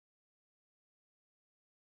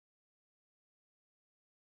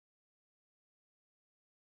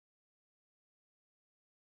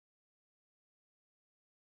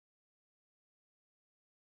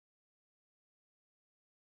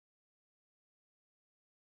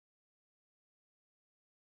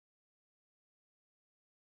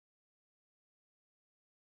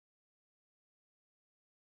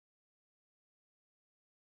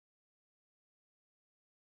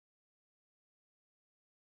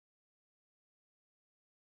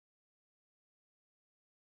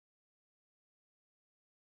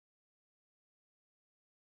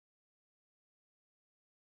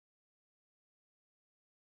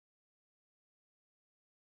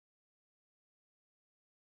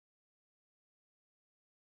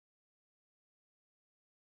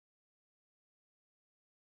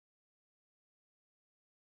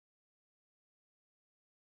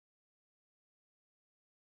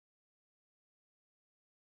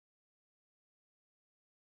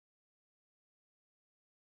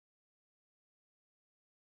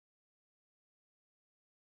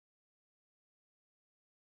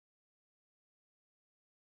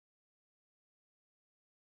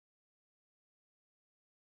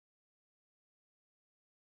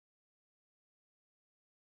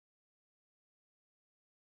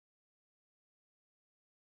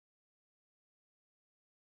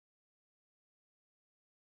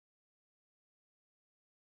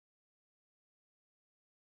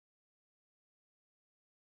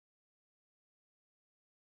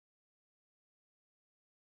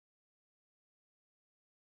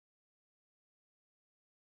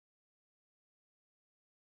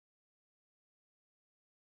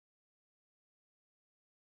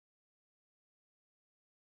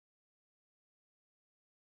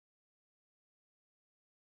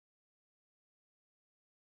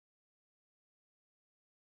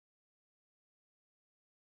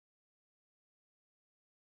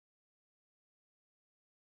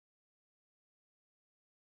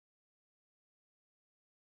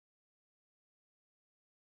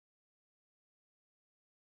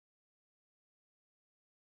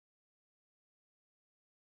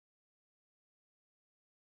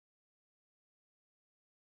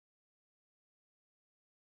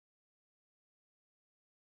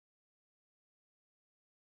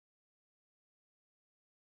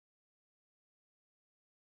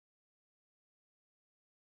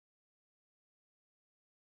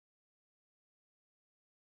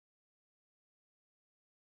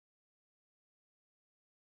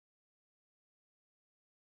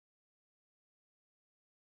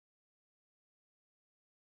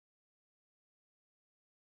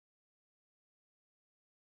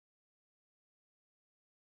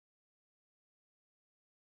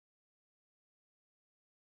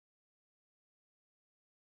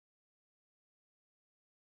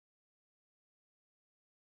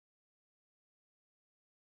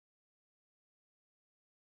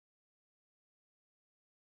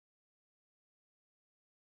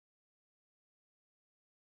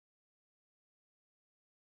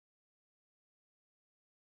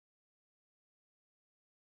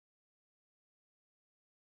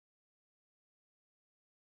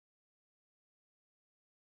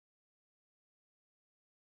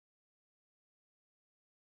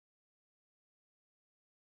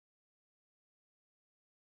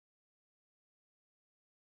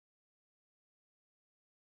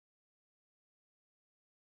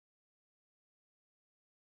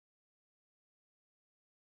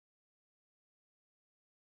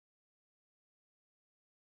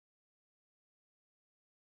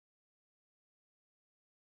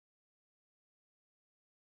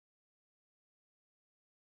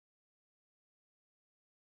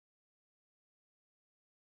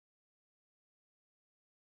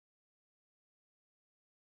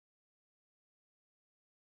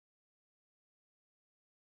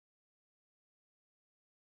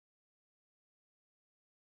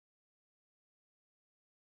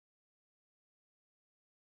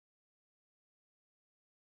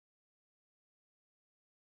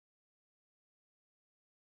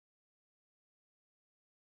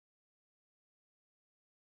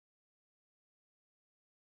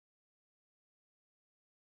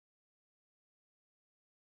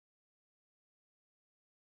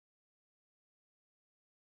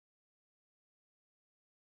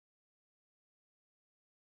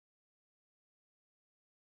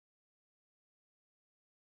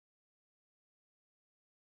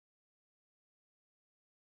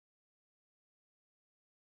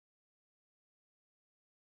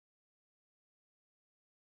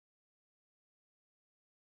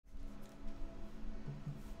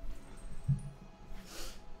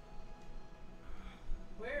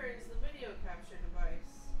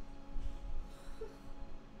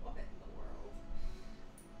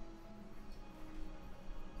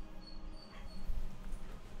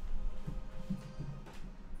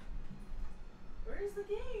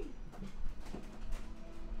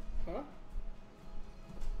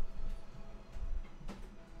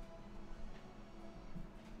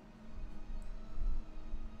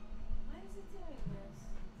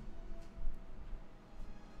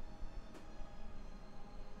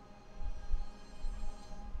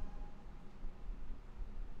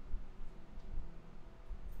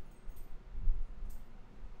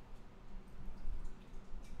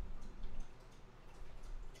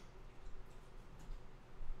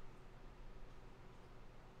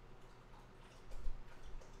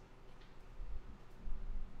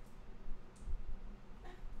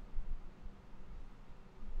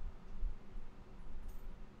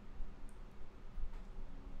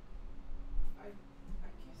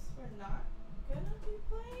we're not gonna be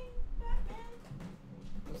playing Batman?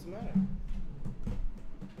 What's the matter?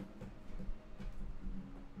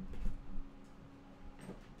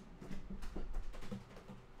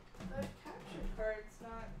 The capture card's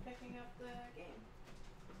not picking up the game.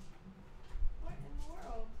 What in the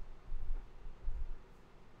world?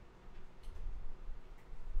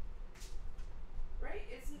 Right?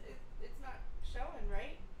 It's not showing,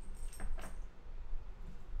 right?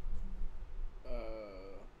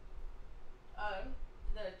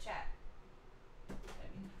 The chat. I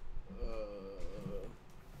mean.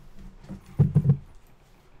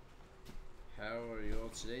 How are you all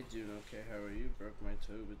today? Doing okay? How are you? Broke my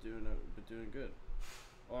toe, but doing good.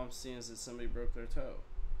 All I'm seeing is that somebody broke their toe.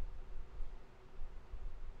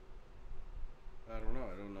 I don't know.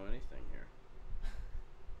 I don't know anything here.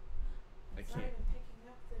 I It's can't. not even picking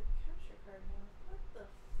up the capture card now. What the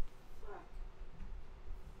fuck?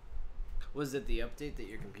 Was it the update that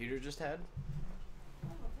your computer just had? I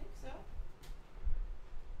don't think so.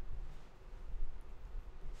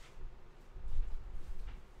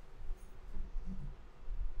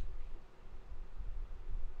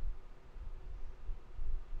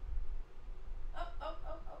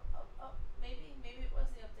 Oh. Maybe it was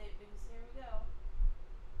the update because here we go.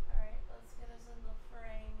 Alright, let's get us in the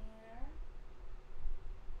frame here.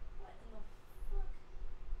 What in the fuck?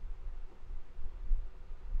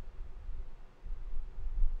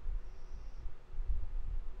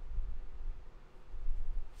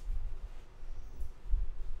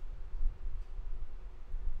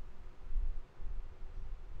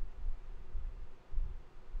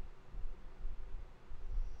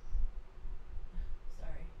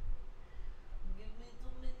 Sorry. Give me 2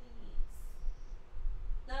 minutes.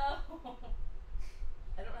 No!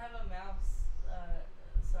 I don't have a mouse.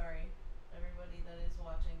 Sorry. Everybody that is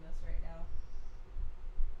watching this right now.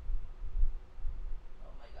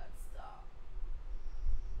 Oh my god, stop.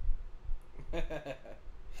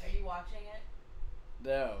 Are you watching it?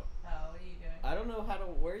 No. Oh, what are you doing? I don't know how to.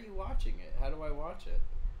 Where are you watching it? How do I watch it?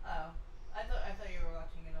 Oh. I thought you were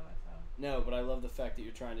watching it on my phone. No, but I love the fact that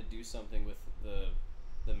you're trying to do something with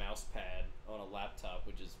the mouse pad on a laptop,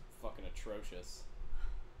 which is fucking atrocious.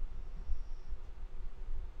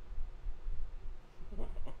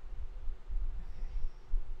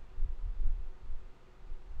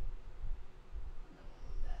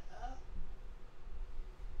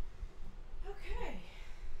 Okay.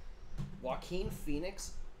 Joaquin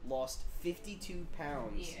Phoenix lost 52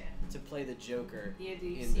 pounds to play the Joker Yeah, do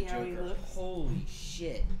you in see the how Joker. he looks? Holy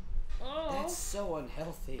shit. Oh. That's so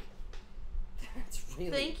unhealthy. That's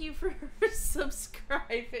really... Thank you for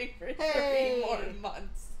subscribing for 3 more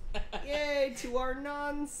months. Yay to our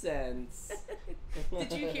nonsense.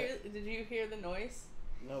 Did you hear the noise?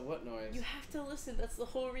 No, what noise? You have to listen. That's the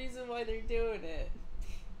whole reason why they're doing it.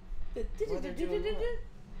 Why they're doing what?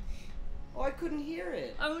 Oh, I couldn't hear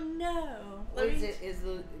it. Oh no. What is it?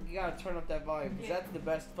 You gotta turn up that volume, because that's the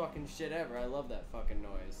best fucking shit ever. I love that fucking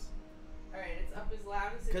noise. Alright, it's up as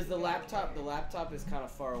loud as it Because can the laptop is kind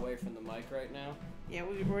of far away from the mic right now. Yeah,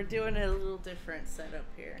 we're doing a little different setup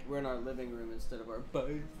here. We're in our living room instead of our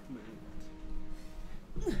basement.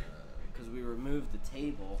 Because we removed the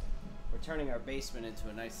table. We're turning our basement into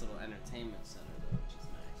a nice little entertainment center, though, which is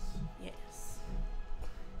nice. Yes.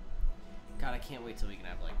 God, I can't wait till we can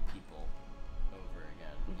have, like, people over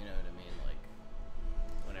again. You know what I mean? Like,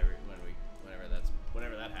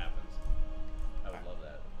 whenever that happens. I would love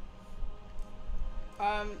that.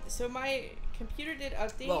 So my computer did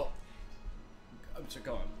update. Well, so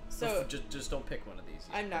go on. So just don't pick one of these.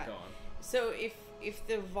 I'm not. Go on. So if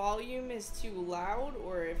the volume is too loud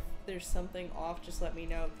or if there's something off, just let me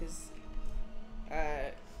know, because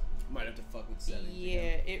might have to fuck with settings.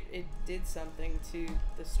 Yeah, it did something to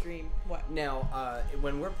the stream. What? Now,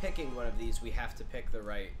 when we're picking one of these, we have to pick the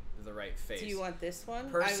right face. Do you want this one?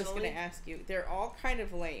 Personally, I was gonna ask you. They're all kind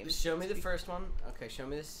of lame. Show me the first one. Okay, show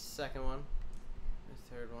me the second one.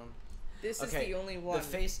 The third one. This is the only one.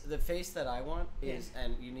 The face that I want is,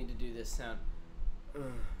 and you need to do this sound.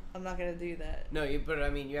 I'm not gonna do that. No, but I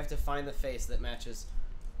mean, you have to find the face that matches.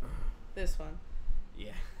 This one.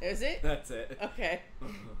 Yeah. Is it? That's it. Okay.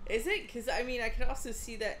 Is it? Because I mean, I could also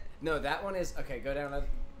see that. No, that one is okay. Go down.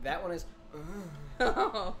 That one is.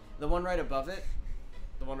 Oh. The one right above it.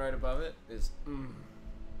 The one right above it is.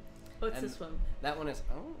 What's this one? That one is.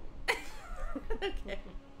 Oh. Okay.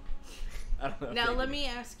 I don't know. Now let me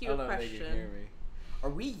ask you a question. If they can hear me. Are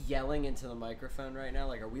we yelling into the microphone right now?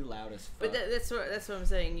 Like, are we loud as fuck? But that's what I'm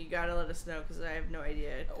saying. You gotta let us know, because I have no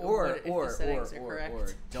idea. Or the settings are correct. Or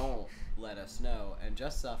don't let us know and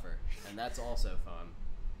just suffer, and that's also fun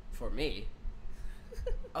for me.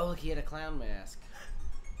 Oh, look, he had a clown mask.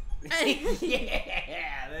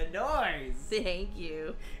 Yeah, the noise. Thank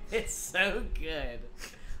you. It's so good.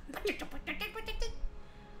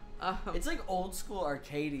 It's like old school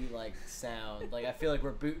arcadey like sound. Like I feel like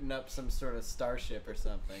we're booting up some sort of starship or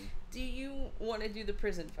something. Do you want to do the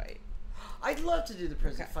prison fight? I'd love to do the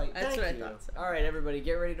prison fight. That's Thank what you. I thought so. All right, everybody,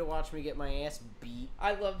 get ready to watch me get my ass beat.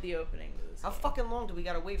 I love the opening to this How game. fucking long do we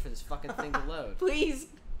gotta wait for this fucking thing to load? Please,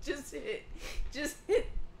 just hit.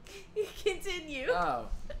 Continue. Oh,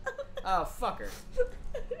 fucker.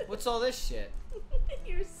 What's all this shit?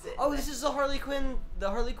 You're sitting. Oh, this is the Harley Quinn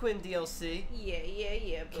DLC.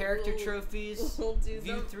 Yeah. Character trophies. We'll do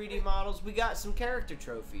View them. 3D models. We got some character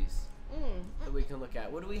trophies that we can look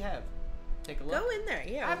at. What do we have? Take a look. Go in there,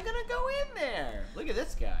 yeah. I'm gonna go in there. Look at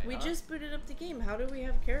this guy. We huh? just booted up the game. How do we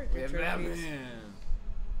have character We have trophies? Batman.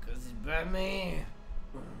 Cause he's Batman.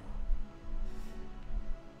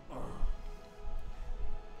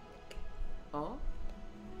 Oh.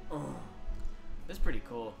 That's pretty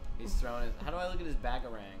cool. He's throwing it. How do I look at his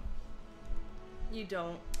bagarang? You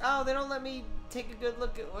don't. Oh, they don't let me take a good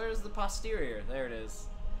look at where's the posterior. There it is.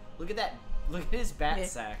 Look at that. Look at his bat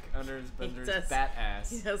sack under his bat ass.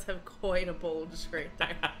 He does have quite a bulge right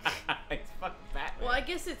there. It's fucking Batman. Well, I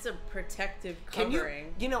guess it's a protective Can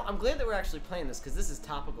covering. you know, I'm glad that we're actually playing this because this is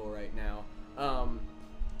topical right now.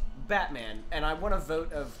 Batman, and I want to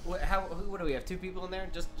vote of what do we have? 2 people in there?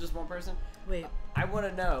 Just one person? Wait. I want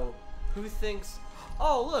to know who thinks.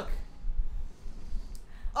 Oh, look.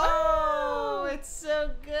 Oh, it's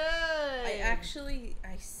so good. I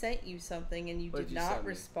sent you something and you What did did you not send me?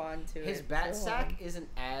 respond to it. His bat Hold sack on. isn't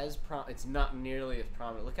as it's not nearly as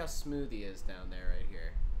prominent. Look how smooth he is down there right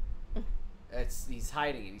here. He's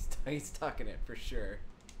hiding it. He's tucking it for sure.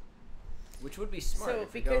 Which would be smart. So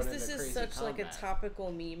if you're because going this into is crazy such like a combat.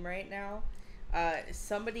 topical meme right now,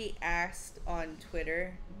 somebody asked on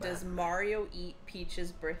Twitter, "Does Batman. Mario eat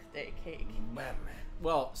Peach's birthday cake?" Batman.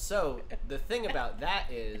 Well, so the thing about that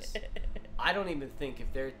is, I don't even think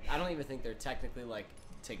they're technically like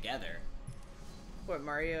together. What,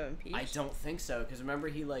 Mario and Peach? I don't think so, because remember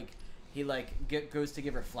he goes to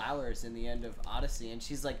give her flowers in the end of Odyssey, and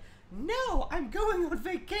she's like, "No, I'm going on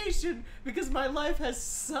vacation because my life has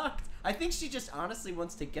sucked." I think she just honestly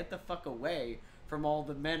wants to get the fuck away from all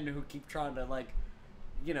the men who keep trying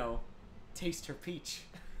to taste her peach.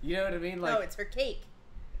 You know what I mean? Like, no, it's her cake.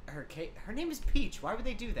 her cake. Her name is Peach. Why would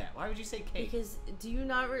they do that? Why would you say cake? Because do you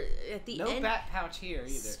not at the no end? bat pouch here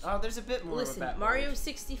either. Oh, there's a bit more Listen, of a bat Mario pouch.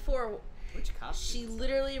 64. Which costume? She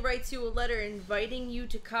literally writes you a letter inviting you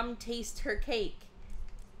to come taste her cake.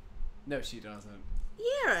 No, she doesn't.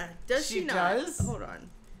 Yeah, does she not? does? Hold on.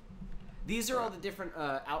 These are all the different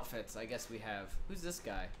outfits I guess we have. Who's this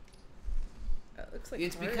guy? Looks like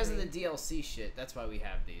It's because of Harvey. the DLC shit. That's why we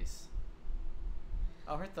have these.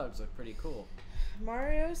 Oh, her thugs look pretty cool.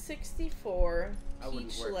 Mario 64 I wouldn't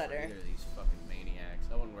Peach work letter. for either of these fucking maniacs.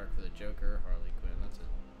 I wouldn't work for the Joker or Harley Quinn.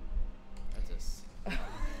 That's a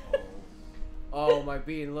oh, my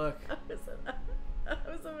bean, look. I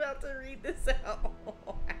was about to read this out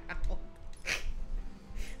loud.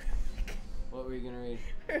 What were you gonna read?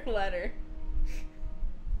 Her letter.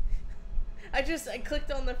 I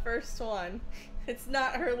clicked on the first one. It's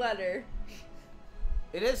not her letter.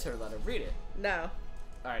 It is her letter. Read it. No.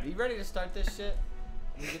 Alright, are you ready to start this shit?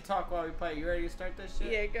 We can talk while we play. You ready to start this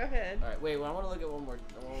shit? Yeah, go ahead. Alright, wait, well, I want to look at one more.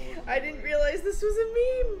 I didn't realize this was a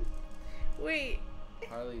meme. Wait.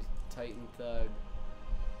 Harley's Titan Thug.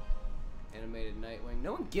 Animated Nightwing.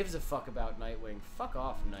 No one gives a fuck about Nightwing. Fuck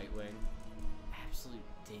off, Nightwing. Absolute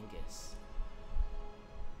dingus.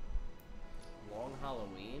 Long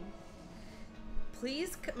Halloween?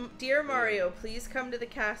 Please, dear Mario, please come to the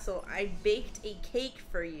castle. I baked a cake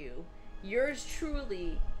for you. Yours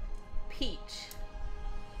truly, Peach.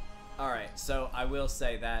 Alright, so I will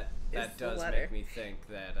say that It's the does letter. make me think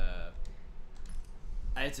that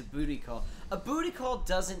it's a booty call. A booty call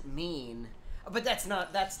doesn't mean, but that's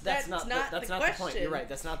not That's not the the point. question. You're right.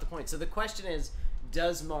 That's not the point. So the question is,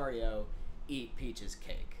 does Mario eat Peach's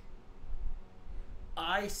cake?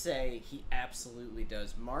 I say he absolutely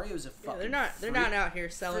does. Mario's a Yeah, fucking. they're not out here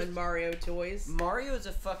selling Mario toys. Mario's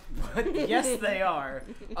a fuck. Yes, they are.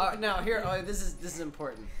 Now here, this is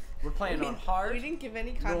important. We're playing on hard. We didn't give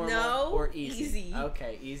any normal, No, or easy.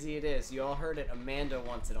 Okay, easy it is. You all heard it. Amanda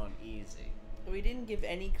wants it on easy. We didn't give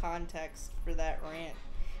any context for that rant.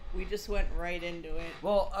 We just went right into it.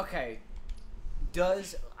 Well, okay.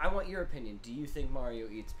 I want your opinion. Do you think Mario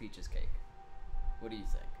eats Peach's cake? What do you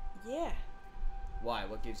think? Yeah. Why?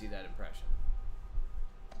 What gives you that impression?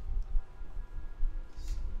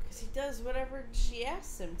 Because he does whatever she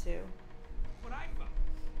asks him to. What I found.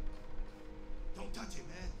 Don't touch it,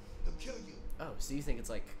 man. They'll kill you. Oh, so you think it's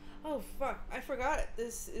like... Oh fuck! I forgot.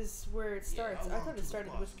 This is where it starts. I thought it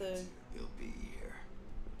started with the He'll be here.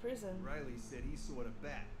 prison. Riley said he saw the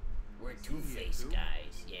bat. We're Is he here Two-Face too?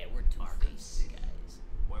 guys. Yeah, we're Arkham Two-Face City. guys.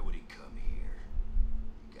 Why would he come here?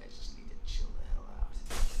 You guys just need to chill the hell out.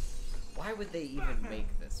 Why would they even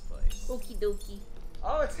make this place? Okie dokie.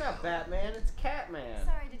 Oh, it's not Batman, it's Catman.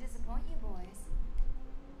 Sorry to disappoint you, boys.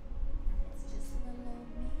 It's just a little old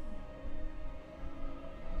me.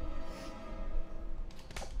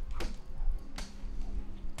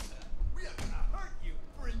 We are gonna hurt you,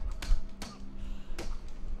 freak.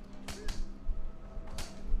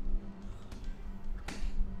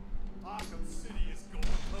 Arkham City is going to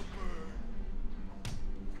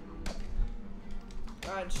burn.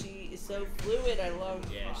 God, she is so fluid. I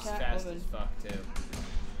love Yeah, she's Catwoman. fast as fuck, too.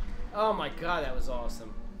 Oh my god, that was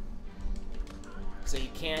awesome. So you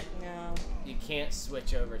can't No.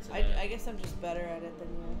 switch over to I that. guess I'm just better at it than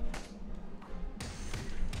you.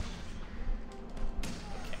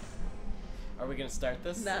 Okay. Are we gonna start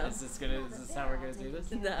this? No. Is this how we're gonna do this?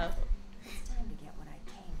 No. It's time to get what I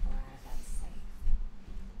came for out of that safe.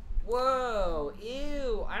 Whoa!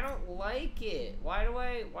 Ew! I don't like it. Why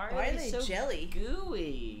are they so jelly?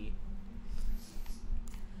 gooey?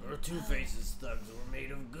 Our Two-Face's thugs were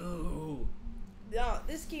made of goo. No,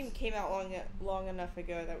 this game came out long enough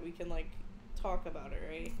ago that we can like talk about it,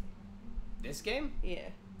 right? This game? Yeah.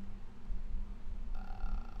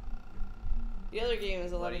 The other game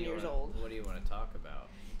is 11 years old. What do you want to talk about?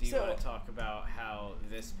 Do you So- want to talk about how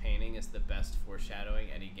this painting is the best foreshadowing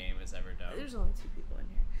any game has ever done? There's only 2 people in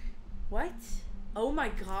here. What? Oh my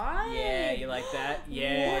god! Yeah, you like that?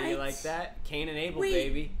 Yeah, you What? like that? Cain and Abel, Wait.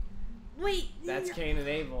 baby. Wait, That's no. Cain and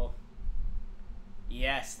Abel.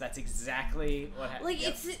 Yes, that's exactly what happened. Like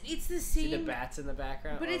Yep. it's the See same, the bats in the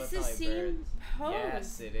background? but Oh, it's they're the probably same birds. pose.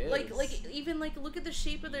 Yes, it is. Like even like look at the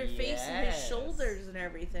shape of their face and his Yes. shoulders and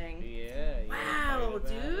everything. Yeah. you wanna Wow, fight about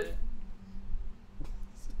dude. it?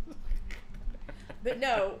 But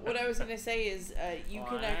no, what I was gonna say is you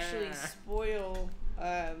can actually spoil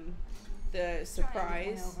the Try to surprise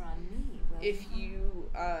win over on me, will if you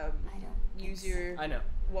I don't use think so. your I know.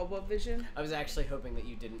 what vision. I was actually hoping that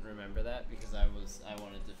you didn't remember that because I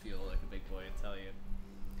wanted to feel like a big boy and tell you.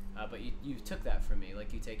 But you took that from me,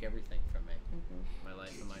 like you take everything from me. My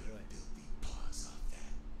life and my joy.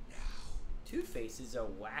 Two-Face is a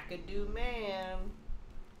wackadoo man.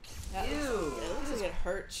 That Ew. It looks like it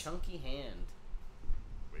hurts. Chunky hand.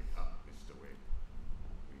 Wake up, Mr. Wade.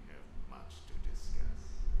 We have much to discuss.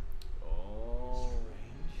 Oh.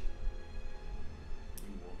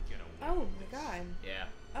 You won't get away. Oh with my this. god. Yeah.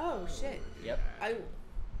 Oh shit. Yep.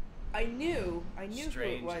 I knew Strange who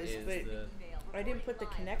it was, is but the. I didn't put the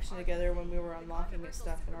connection together when we were unlocking his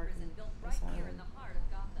stuff in Arkham Asylum.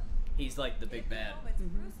 He's like the big bad.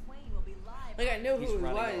 Like I know He's who it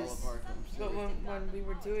running all was, of Arkham. but when we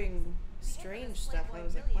were doing strange stuff, I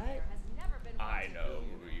was like, what? I know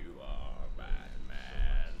who you are,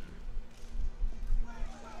 Batman.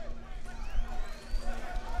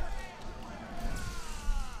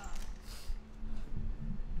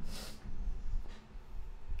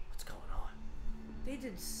 What's going on? They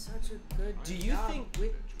did such a good Do you job think-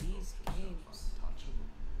 with these games.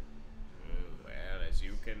 Well, as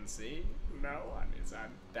you can see, no one is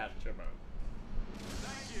untouchable.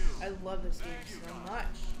 Thank you. I love this game so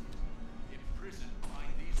much. Imprisoned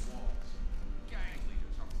behind these walls, gang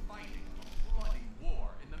leaders are fighting a bloody war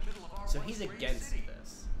in the middle of our So once he's great against city.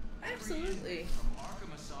 this. Absolutely. From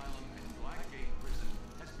Arkham Asylum and Blackgate Prison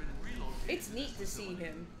has been relocated. It's to neat this to see facility.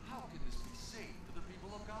 him. How can this be safe for the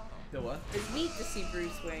people of Gotham? The what? It's neat to see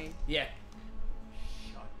Bruce Wayne. Yeah.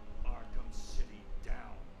 Shut Arkham City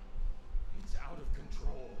down. It's out of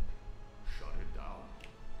control. Shut it down.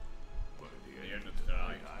 But at the end of the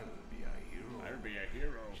night, I will be a hero. I'll be a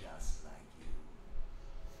hero. Just like you.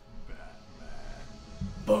 Batman.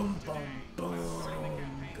 Boom, boom, boom.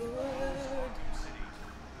 Good.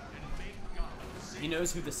 He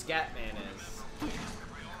knows who the Scat Man is.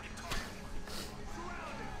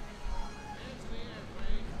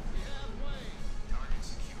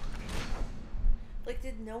 Like,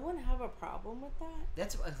 did no one have a problem with that?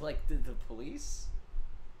 That's like the police.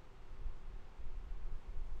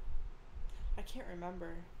 I can't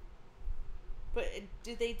remember. But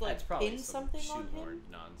did they like That's probably pin some something on him?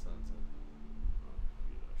 shoehorned nonsense.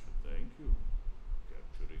 I should thank you.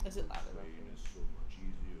 Capturing Is it loud enough? Wayne is so much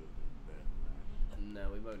easier than Batman.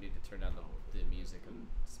 No, we might need to turn down the music and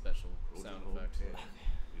special sound Protocol effects. 10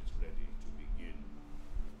 is ready to begin.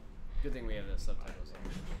 Good thing we have the subtitles on.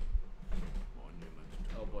 Monument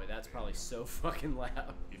to Oh boy, that's probably so fucking loud.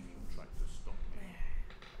 If you try to stop me,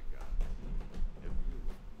 my God,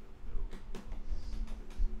 everyone will know.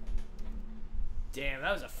 Damn,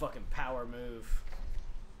 that was a fucking power move.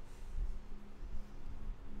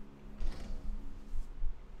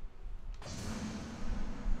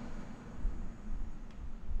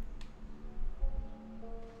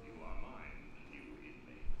 You are mine, new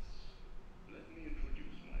inmates. Let me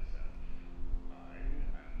introduce myself. I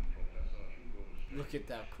am Professor Hugo Strange. Look at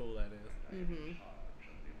how cool that is. Mm-hmm. In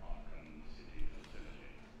charge of the Arkham City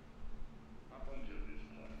facility. Up until this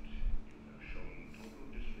point, you have shown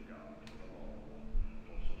total disregard for the law,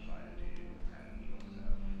 for society, and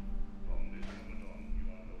yourself. From this moment on,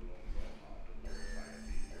 you are no longer a part of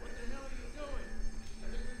society. What the hell are you doing? I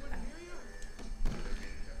think we wouldn't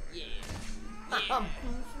hear you.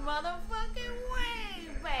 Motherfucking way,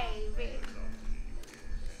 baby.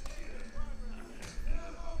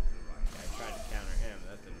 I tried to counter him.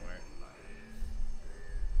 That didn't work.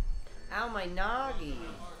 Ow, my noggy.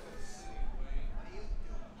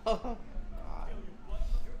 Oh, God.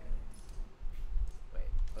 Wait,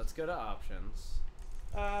 let's go to options.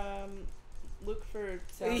 Look for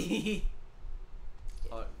sound.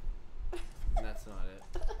 Oh, that's not it.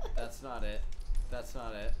 That's not it. That's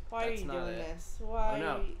not it. Why That's are you not doing it. this? Why? Oh,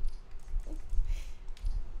 no.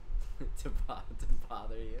 to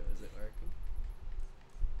bother you? Is it working?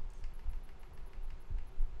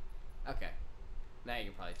 Okay. Now you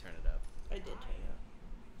can probably turn it up. I did turn it up.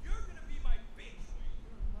 You're gonna be my bitch.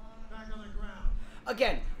 Back on the ground.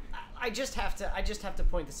 Again, I just have to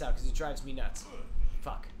point this out because it drives me nuts.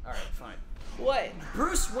 Fuck. All right, fine. What?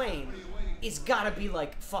 Bruce Wayne is gotta be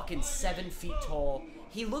like fucking 7 feet tall.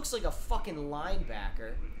 He looks like a fucking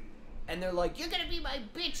linebacker. And they're like, you're gonna be my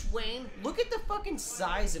bitch, Wayne. Look at the fucking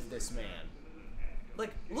size of this man.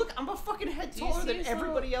 Like, look, I'm a fucking head Do you taller see than his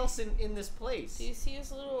everybody else in this place. Do you see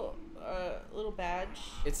his little badge?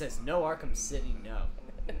 It says, no Arkham City, no.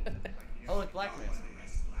 Oh, look, Black Mask.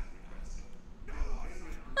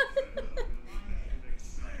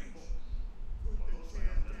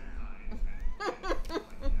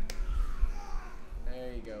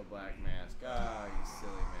 There you go, Black Mask. Oh, you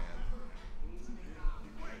silly man.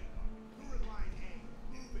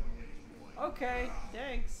 Okay,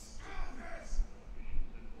 thanks.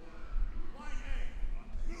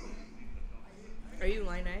 Are you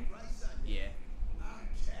line A? Yeah.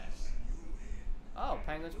 Oh,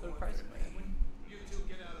 Penguin's put a price on it. You two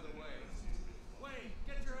get out of the way. Wayne,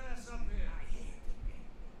 get your ass up here.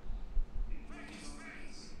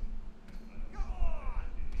 Come on!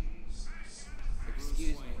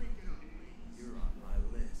 Excuse me. You're on my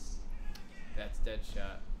list. That's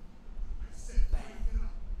Deadshot.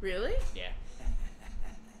 Really? Yeah.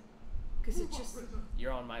 Because it just.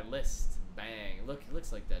 You're on my list. Bang. Look, it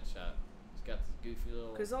looks like Deadshot. He's got this goofy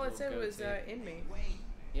little. Because all it said little was goatee. inmate.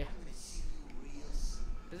 Yeah.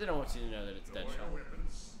 Because they don't want you to know that it's Lower Deadshot. your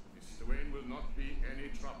weapons. Mr. Wayne will not be any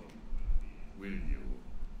trouble. Will you,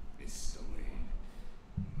 Mr. Wayne?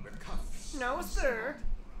 The cuffs. No, sir.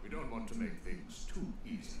 We don't want to make things too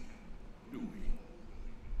easy, do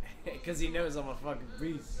we? Because he knows I'm a fucking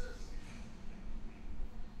beast.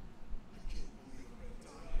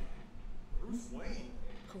 Bruce Wayne.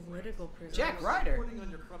 Political prisoner. Jack Ryder. Reporting on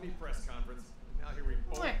your crummy press conference. Now here we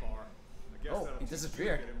both are. Mwah. I guess Oh, that'll he teach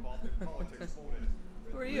disappeared. you to get involved in politics, won't it?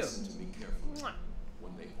 Who are you? Listen to me carefully. Mwah.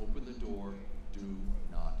 When they open the door, do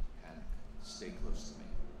not panic. Stay close to me.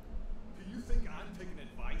 Do you think I'm taking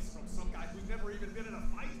advice from some guy who's never even been in a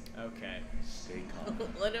fight? Okay. Stay calm.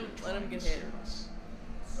 Let him get hit.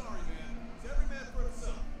 Sorry, man. It's every man for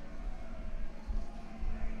himself.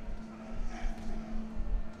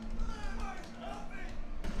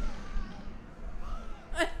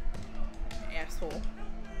 Asshole.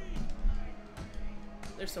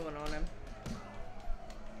 There's someone on him.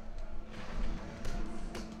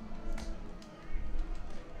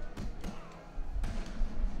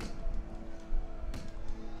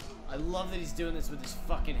 I love that he's doing this with his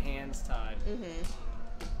fucking hands tied. Mm-hmm.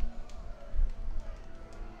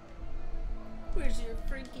 Where's your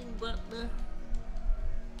freaking butler?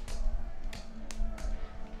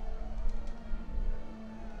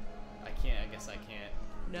 I can't. I guess I can't.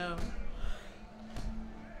 No.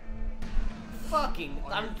 Fucking.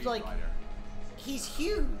 On I'm your feet, like. Ryder. He's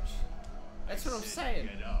huge. That's what I'm saying.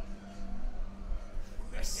 Get up.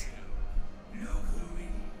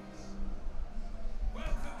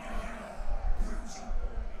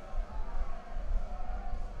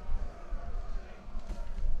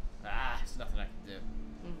 Ah, there's nothing I can do.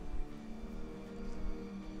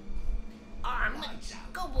 I'm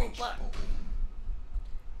Gobblebutt.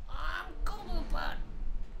 I'm Gobblebutt.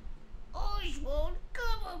 Oswald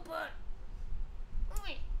Gobblebutt.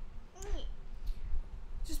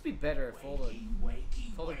 Just be better if all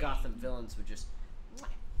the Gotham villains would just.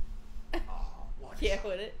 Oh, what Yeah,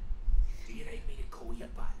 would it? Do you need me to call you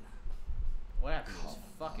butler? What happened to his Come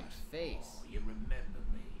fucking on. face? Oh, you remember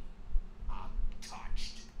me? I'm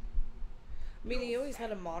touched. I mean, he always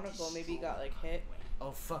had a monocle. Maybe he got like hit.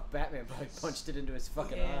 Oh fuck, Batman probably punched it into his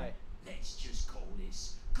fucking Yeah. eye. Let's just call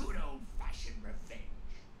this good old-fashioned revenge.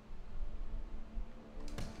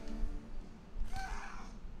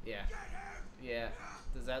 Yeah. Yeah.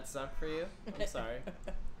 Does that suck for you? I'm sorry.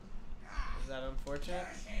 Is that unfortunate?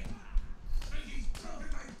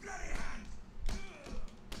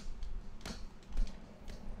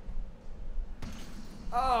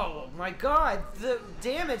 Oh my god, the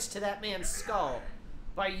damage to that man's skull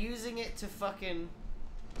by using it to fucking...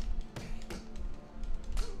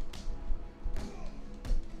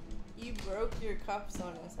 You broke your cuffs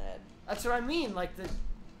on his head. That's what I mean, like the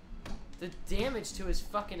damage to his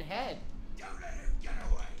fucking head. Don't let him get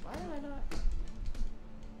away. Why did I not?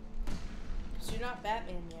 Cause you're not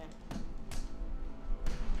Batman yet.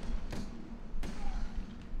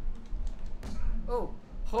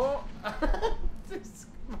 Oh, this,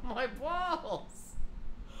 my balls.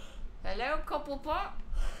 Hello, couple pop.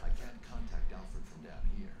 I can't contact Alfred from down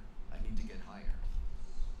here. I need to get higher.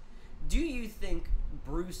 Do you think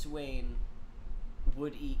Bruce Wayne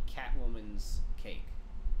would eat Catwoman's cake?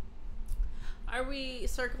 Are we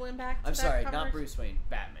circling back to I'm that sorry, cover? not Bruce Wayne,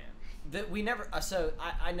 Batman. We never. So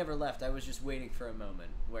I never left. I was just waiting for a moment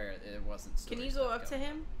where there wasn't. Can story you go stuff up to going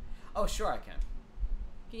him? on. Oh, sure I can.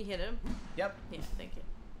 Can you hit him? Yep. Yeah, thank you.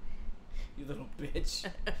 You little bitch.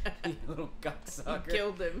 You little cocksucker. You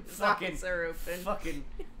killed him. His Fucking. eyes are open. Fucking.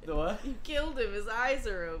 The what? You killed him. His eyes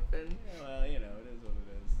are open. Yeah, well, you know, it is what it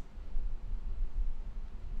is.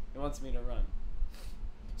 It wants me to run.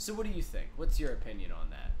 So what do you think? What's your opinion on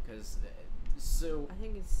that? Because, so... I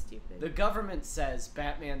think it's stupid. The government says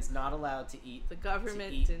Batman's not allowed to eat... The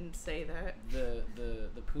government eat didn't say that. the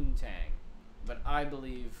poontang. But I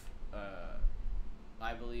believe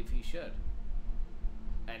he should.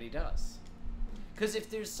 And he does. Because if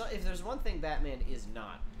there's one thing Batman is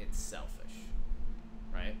not, it's selfish.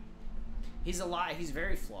 Right? He's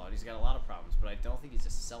very flawed. He's got a lot of problems, but I don't think he's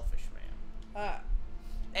a selfish man.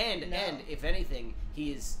 And if anything,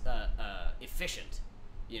 he is efficient,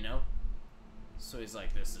 you know. So he's like,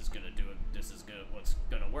 what's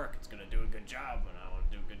gonna work. It's gonna do a good job, and I want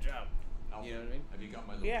to do a good job. Alfred, You know what I mean? have you got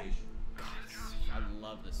my Yeah. location? I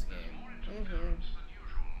love this game. Mm-hmm.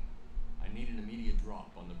 I need an immediate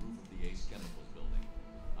drop on the roof of the Ace Chemicals building.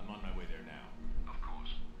 I'm on my way there now. Of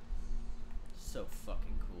course. So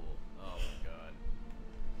fucking cool. Oh my god.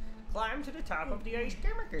 Climb to the top of the Ace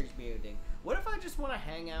Chemicals building. What if I just want to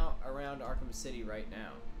hang out around Arkham City right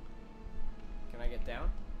now? Can I get down?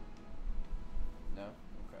 No?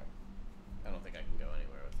 Okay. I don't think I can go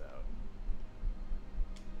anywhere without.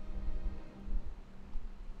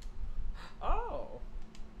 Oh!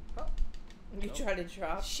 You tried to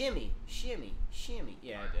drop. Shimmy, shimmy, shimmy.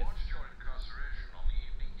 Yeah, I did. Watched your incarceration on the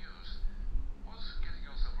evening news. Was getting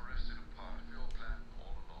yourself arrested a part of your plan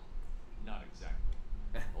all along? Not exactly.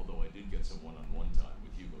 Although I did get some one-on-one time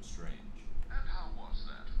with Hugo Strange. And how was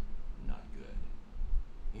that? Not good.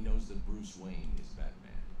 He knows that Bruce Wayne is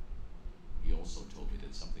Batman. He also told me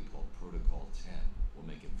that something called Protocol 10 will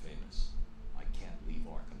make him famous. I can't leave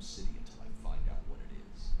Arkham City until I find out what it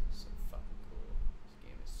is. So fucking cool. This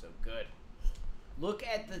game is so good. Look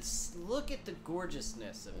at the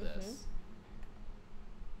gorgeousness of this.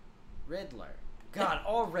 Riddler. God,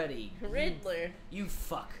 already. Riddler. You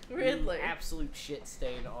fuck. Riddler. You absolute shit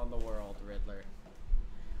stain on the world, Riddler.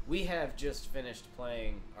 We have just finished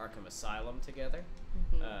playing Arkham Asylum together.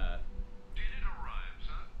 Did it arrive,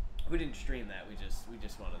 sir? We didn't stream that. We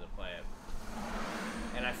just wanted to play it.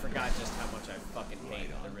 And I forgot just how much I fucking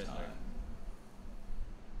hate the Riddler.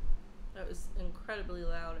 That was incredibly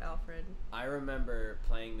loud, Alfred. I remember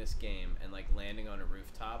playing this game and like landing on a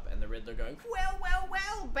rooftop and the Riddler going,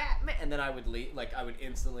 well, Batman, and then I would I would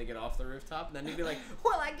instantly get off the rooftop and then he'd be like,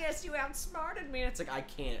 well, I guess you outsmarted me. And it's like I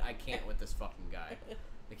can't with this fucking guy.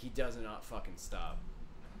 Like he does not fucking stop.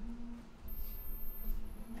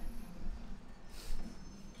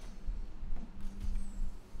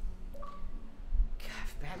 God,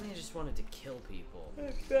 if Batman just wanted to kill people.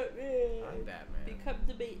 Batman. I'm Batman. Become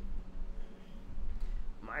the bait.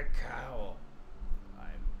 My cowl.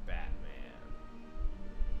 I'm Batman.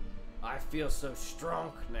 I feel so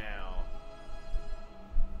strong now.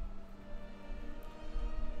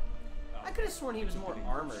 I could have sworn he was more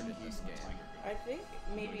armored in this game. I think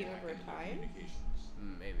maybe over time.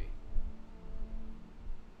 Maybe.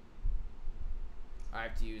 I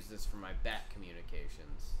have to use this for my bat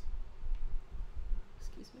communications.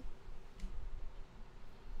 Excuse me.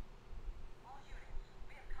 All units,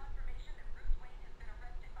 we have confirmation that Bruce Wayne is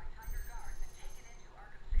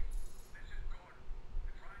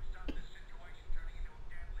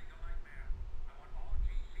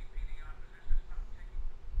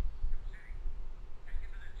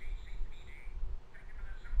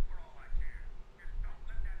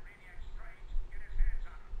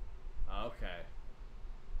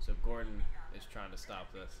is trying to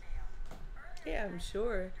stop this. Yeah, I'm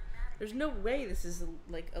sure. There's no way this is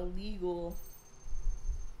like illegal.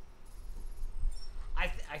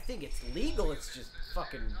 I think it's legal. It's just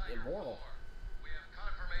fucking immoral. We have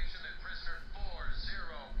confirmation that prisoner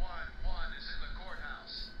 4011 is in the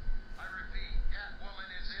courthouse. I repeat, Catwoman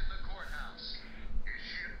is in the courthouse. Is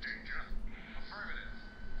she in danger? Affirmative.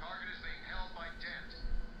 Target is being held by Dent.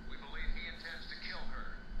 We believe he intends to kill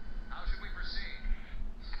her. How should we proceed?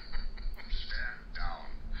 Stand down.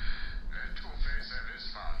 Two-Face have his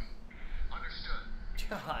fun. Understood.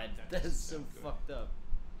 God, that is so fucked up.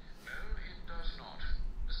 No, it does not.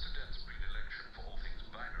 Mr. Dent's predilection for all things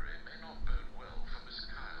binary may not bode well for Miss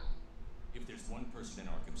Kyle. If there's one person in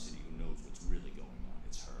Arkham City who knows what's really going on,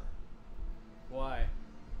 it's her. Why?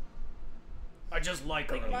 I just like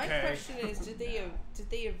her. Like, my question is, did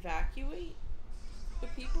they evacuate the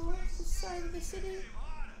people on this side of the city?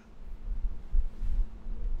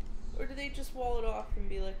 Or did they just wall it off and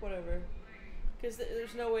be like, whatever? Because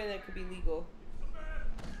there's no way that could be legal.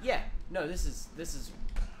 Yeah, no, this is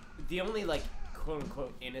the only like quote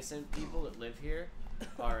unquote innocent people that live here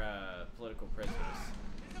are political prisoners.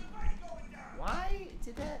 Why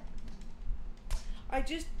did that? I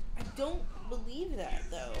don't believe that,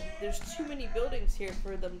 though. There's too many buildings here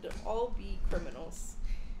for them to all be criminals.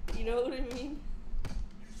 You know what I mean?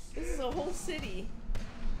 This is a whole city.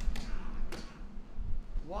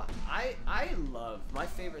 What I love, my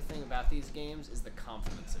favorite thing about these games is the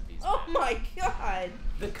confidence of these Oh men. my god!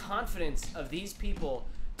 The confidence of these people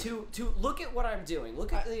to look at what I'm doing.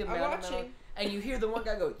 Look at the I'm amount of watching. and you hear the one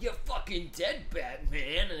guy go, "You fucking dead,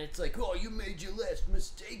 Batman," and it's like, "Oh, you made your last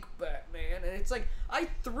mistake, Batman," and it's like I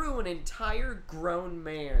threw an entire grown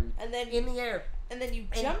man And then in the air and then you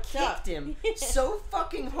and jumped kicked up. him so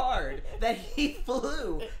fucking hard that he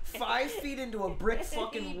flew 5 feet into a brick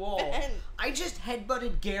fucking He wall. bent. I just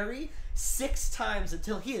headbutted Gary 6 times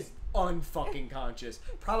until he is unfucking conscious,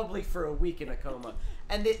 probably for a week in a coma.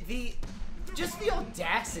 And the just the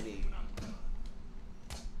audacity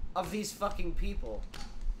of these fucking people.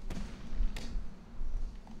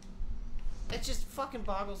 It just fucking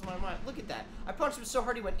boggles my mind. Look at that. I punched him so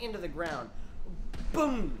hard he went into the ground.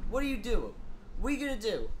 Boom! What do you do? What are you gonna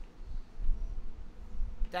do?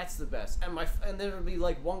 That's the best. And there would be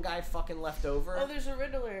like one guy fucking left over. Oh, there's a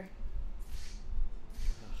Riddler.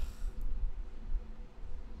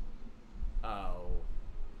 Oh.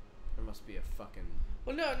 There must be a fucking...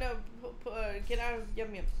 Well, no, get out of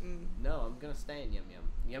Yum Yum. No, I'm gonna stay in Yum Yum.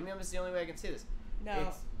 Yum Yum is the only way I can see this.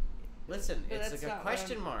 No. Listen, But it's that's like a not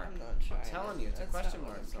question what mark. I'm not trying. I'm telling you, it's a that's question not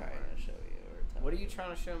mark what I'm somewhere. trying to show you or tell What are you. you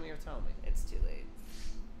trying to show me or tell me? It's too late.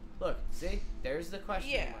 Look, see? There's the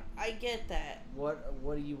question Yeah, mark. I get that. What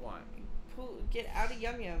do you want? Get out of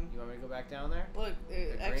Yum Yum. You want me to go back down there? Look,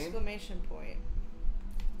 green? exclamation point.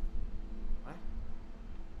 What?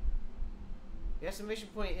 The exclamation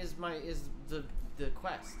point is the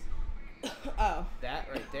quest. Oh. That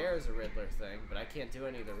right there is a Riddler thing, but I can't do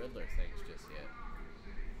any of the Riddler things just yet.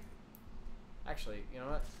 Actually, you know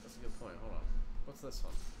what? That's a good point. Hold on. What's this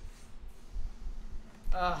one?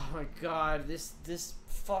 Oh my god, this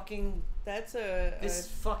fucking That's this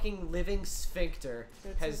fucking living sphincter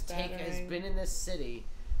That's has a has battering. been in this city,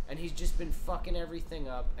 and he's just been fucking everything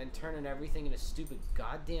up and turning everything into stupid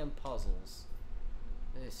goddamn puzzles.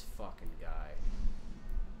 This fucking guy.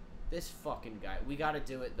 This fucking guy. We gotta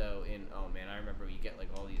do it though in, oh man, I remember you get like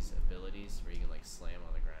all these abilities where you can like slam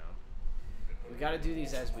on the ground. We gotta do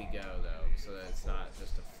these as we go though, so that it's not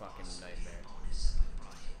just a fucking nightmare.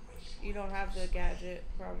 You don't have the gadget,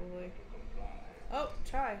 probably. Oh,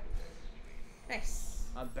 try. Nice.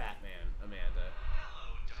 I'm Batman, Amanda.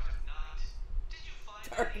 Hello, Dark Knight. Did you find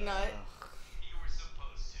Dark me? Knight. You were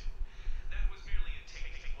supposed to. That was merely a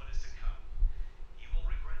taste of what is to come. You will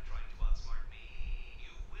regret trying to outsmart me. You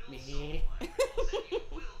will Me. solve my riddles, and you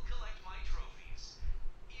will collect my trophies.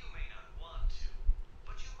 You may not want to,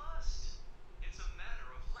 but you must. It's a matter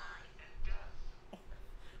of life and death.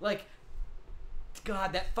 Like,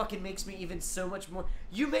 God, that fucking makes me even so much more.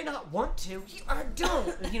 You may not want to, I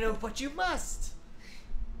don't, you know, but you must.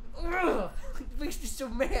 Ugh, it makes me so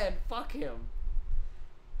mad. Fuck him.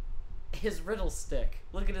 His riddle stick.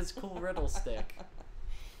 Look at his cool riddle stick.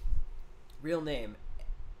 Real name: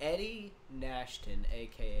 Eddie Nashton,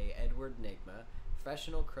 aka Edward Nigma,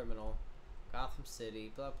 professional criminal, Gotham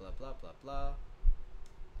City, blah blah blah blah blah.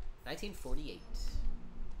 1948.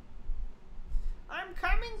 I'm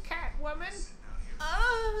coming, Catwoman.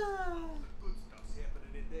 Oh. Good stuff's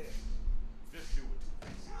happening in there. Let's do it.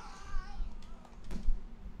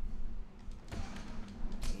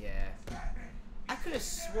 Yeah. I could have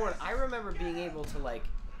sworn, I remember being able to, like,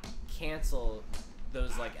 cancel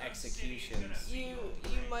those like executions. You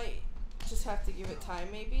might just have to give it time,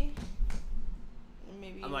 maybe. And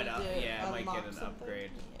maybe I you might need up, to yeah, I might unlock get an something.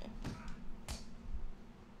 upgrade. Yeah.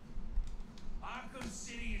 Arkham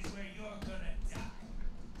City is where you're gonna die.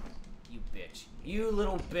 You bitch. You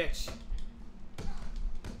little bitch.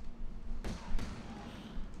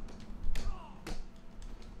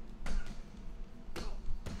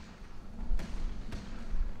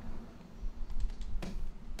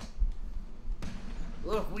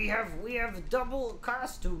 Look, we have double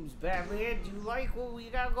costumes, Batman. Do you like what we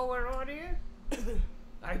got going on here?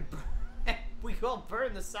 We all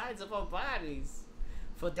burn the sides of our bodies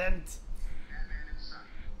for dent.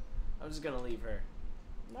 I'm just gonna leave her.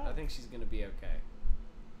 No. I think she's gonna be okay.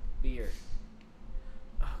 Beard.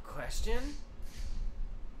 Question?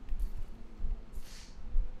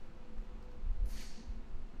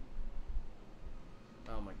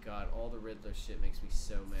 Oh my god, all the Riddler shit makes me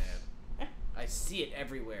so mad. I see it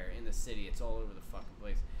everywhere in the city. It's all over the fucking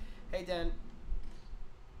place. Hey, Dan.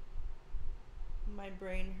 My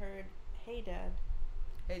brain heard, "Hey, Dad."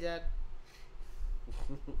 Hey, Dad.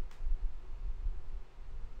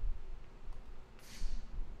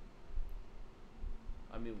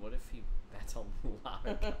 I mean, what if he... That's a lot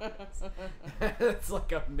of guys. That's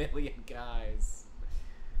like a million guys.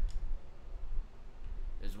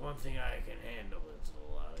 There's one thing I can handle. It's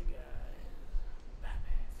a lot of guys.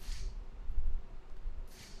 Batman.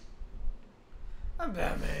 I'm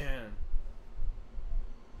Batman.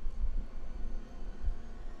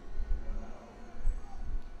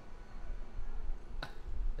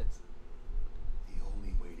 The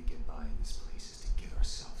only way to get by in this place is to give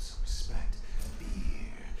ourselves some respect. Be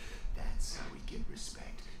here. That's how we get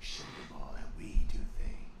respect. Show them all how we do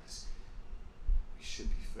things. We should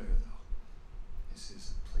be fair, though. This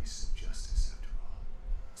is a place of justice, after all.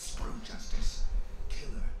 Screw justice. Kill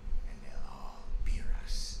her, and they'll all fear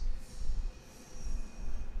us.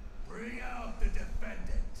 Bring out the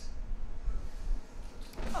defendant.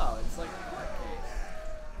 Oh, it's like a court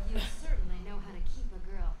case. You certainly know how to keep a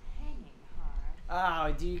girl hanging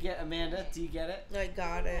hard. Oh, do you get Amanda? Do you get it? I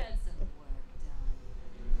got it. Had some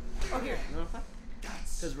work done. Oh, here. You want to play?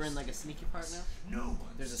 That's Because we're in like a sneaky part now. no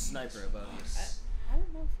one. There's a sniper above you. I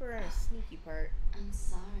don't know if we're in a sneaky part. I'm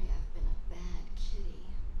sorry I've been a bad kitty.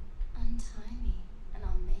 Untie me, and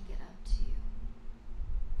I'll make it up to you.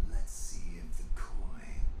 Let's see if the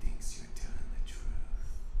coin thinks you're telling the truth.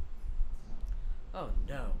 Oh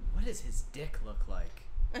no, what does his dick look like?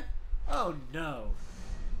 Oh no.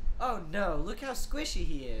 Oh no, look how squishy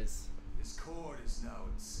he is. This court is now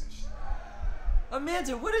in session.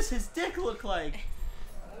 Amanda, what does his dick look like?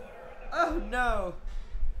 Oh no.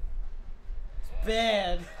 It's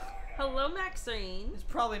bad. Hello, Maxine. It's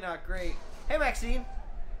probably not great. Hey Maxine.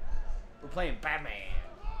 We're playing Batman.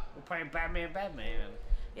 We're playing Batman.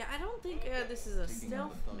 Yeah, I don't think this is a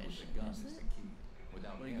stealth mission, is it?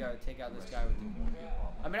 Well, you gotta take out this guy with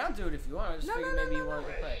the... I mean, I'll do it if you want. I just figured maybe you wanted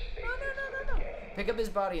to play. No. Pick up his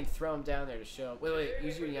body and throw him down there to show him. Wait,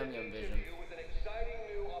 use your yum yum vision. With an exciting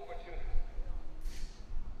new opportunity.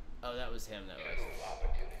 Oh, that was him. That was.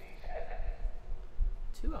 Opportunities.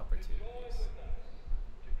 2 opportunities.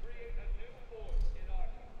 To create a new force in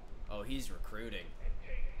Arkham Oh, he's recruiting. and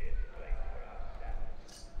take its place where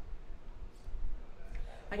ourselves.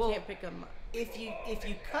 I Well, can't pick him up. If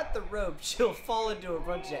you cut the rope, she'll fall into a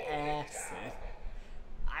bunch of acid.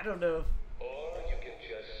 I don't know. Or you can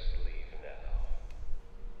just leave now.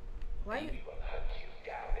 Why? We will hunt you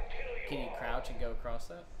down and kill you Can you all. crouch and go across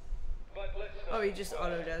that? But let's Oh, not he just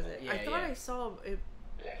auto does it. I Yeah, thought yeah. I saw it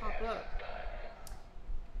pop up.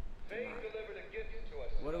 Fate delivered a gift to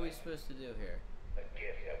us. What are we supposed to do here? A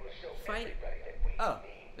gift that will show Fight. everybody that we Oh,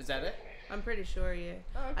 is that it? I'm pretty sure, yeah.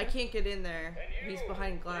 Oh, okay. I can't get in there. And you, He's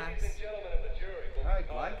behind glass. Ladies and gentlemen of the jury, will Alright,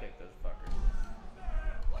 be glide called. kick those fuckers.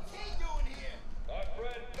 What's he doing here? Our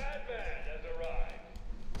friend Batman has arrived.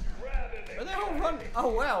 Grab him Are they all run? Oh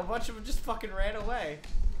wow, a bunch of them just fucking ran away.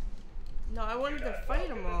 No, I wanted to fight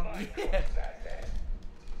them all. Yeah.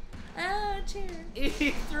 Ah, chair.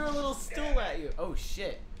 He threw a little stool at you. Oh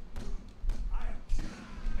shit. I am killing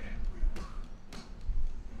everyone.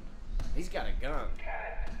 He's got a gun.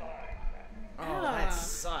 Oh, that Ah.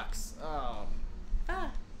 sucks. Oh.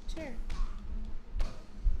 Ah, chair.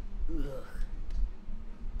 Ugh.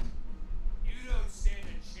 You don't stand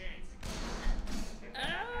a chance.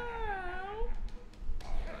 Ow.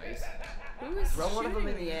 Nice. Who is Throw one of them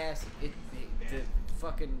in shooting the me? ass. The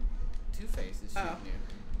fucking Two-Face is shooting Oh. you.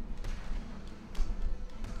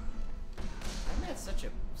 That man's such a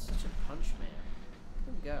punch man.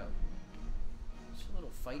 Let him go. Such a little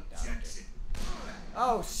fight doctor. Jackson.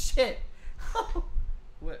 Oh shit!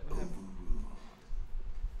 What happened? Overruled.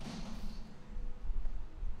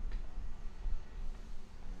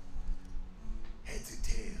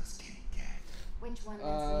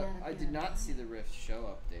 one Nancy had I did not see the Rift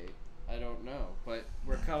show update. I don't know, but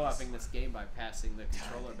we're co-oping this game by passing the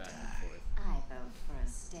controller back and forth. I vote for a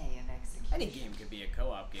stay of execution. Any game could be a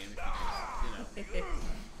co-op game if you just,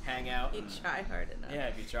 hang out. You try hard enough. Yeah,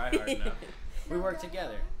 if you try hard enough. We work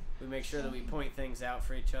together. We make sure that we point things out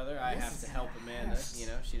for each other. I have to help Amanda.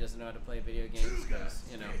 She doesn't know how to play video games because,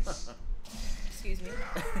 Excuse me.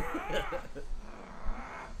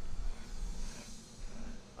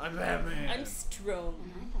 I'm Batman. I'm strong.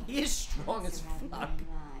 He is strong as fuck.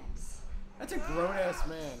 That's a grown-ass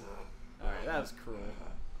man. Alright, that was cruel.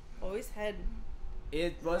 Oh, his head.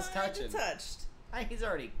 It was touching. Touched. He's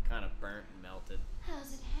already kind of burnt and melted.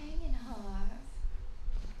 How's it hanging, Harv?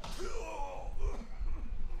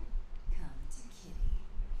 Come to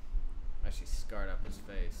Kitty. She scarred up his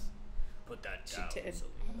face. Put that down. She did.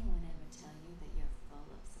 Anyone ever tell you that you're full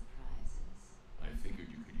of surprises? I figured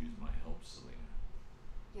you could use my help, Selena.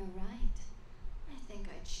 You're right. I think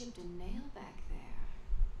I chipped a nail back there.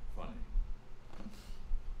 Funny.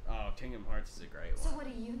 Oh, Kingdom Hearts is a great So one. what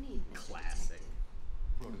do you need, Mr. Classic.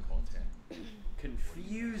 Protocol 10.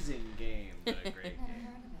 Confusing game, but a great Never game.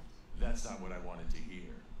 heard of it. That's not what I wanted to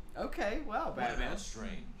hear. Okay, well, What Batman. about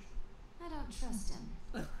Strange? I don't trust him.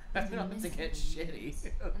 I don't have to get shitty.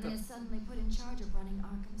 And then is suddenly put in charge of running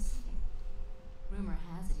Arkham City. Rumor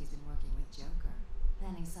has it he's been working with Joker,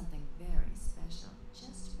 planning something very special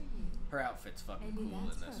just for you. Her outfit's fucking Maybe cool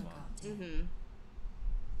that's in this Protocol one. 10. Mm-hmm.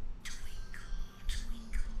 Twinkle,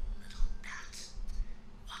 twinkle, little bat.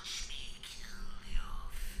 Watch me kill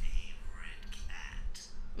your favorite cat.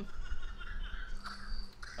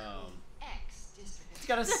 Ex-district. It's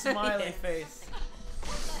got a smiley face.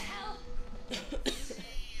 What the hell?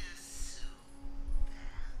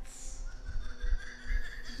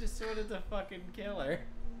 She just wanted to fucking kill her.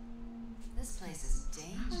 This place is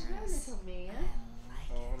dangerous. little man. I like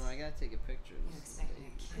Oh it. no, I gotta take a picture of You this. expect me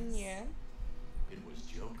to kiss? Yeah. It was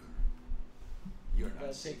Joker. You're I not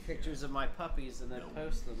gotta safe take here. pictures of my puppies and then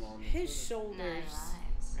post them on His Twitter. shoulders. 9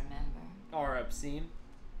 lives, remember? Are obscene.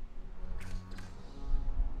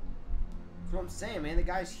 That's what I'm saying, man. The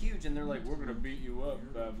guy's huge, and they're like, "We're gonna beat you up,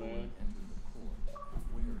 Where the bullet Batman." entered the core,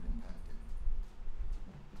 where it impacted.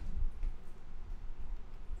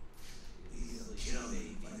 We'll kill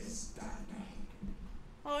thee for this, Batman.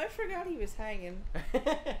 Oh, I forgot he was hanging.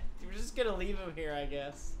 We're just gonna leave him here, I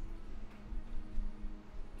guess.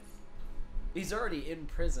 He's already in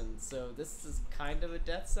prison, so this is kind of a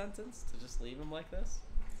death sentence to just leave him like this.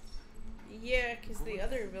 Yeah, because the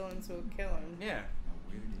other villains will kill him. Yeah. Now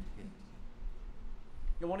where did it hit?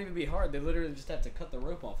 It won't even be hard. They literally just have to cut the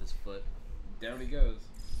rope off his foot. Down he goes.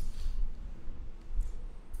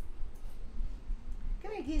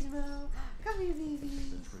 Come here, Gizmo. Come here, baby.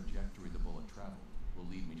 The trajectory the bullet traveled will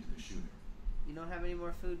lead me to the shooter. You don't have any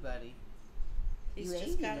more food, buddy. He's You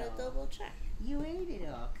just ate got it to all. double check. You ate it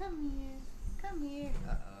all. Come here. Come here.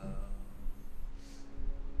 Uh-oh. I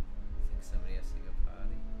think somebody has to go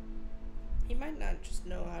potty. He might not just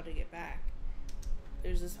know how to get back.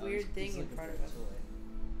 There's this weird thing in front of him.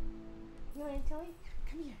 You want a toy?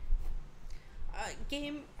 Come here.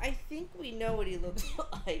 Game, I think we know what he looks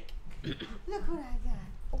like. Look what I got.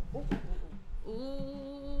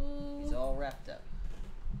 Ooh. He's all wrapped up.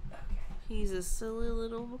 Okay. He's a silly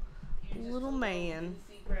little man.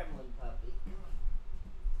 Goofy gremlin puppy.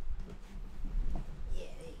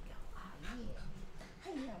 Yeah, there you go. Oh, yeah.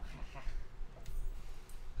 Hello.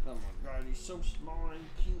 Oh my god, he's so small and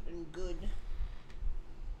cute and good.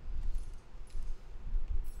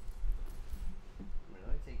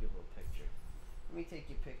 Let me take a little picture. Let me take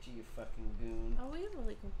your picture, you fucking goon. Oh, we have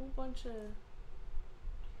like a whole bunch of.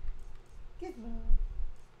 Gizmo.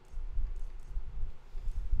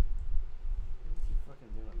 What's he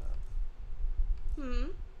fucking doing now?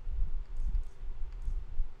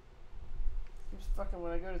 Keeps fucking,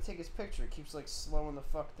 when I go to take his picture, it keeps like slowing the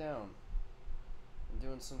fuck down. I'm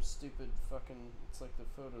doing some stupid fucking, it's like the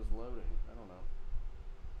photo's loading. I don't know.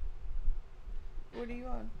 What are you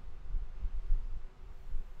on?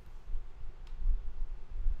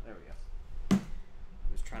 There we go.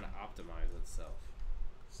 It was trying to optimize itself.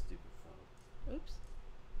 Stupid phone. Oops.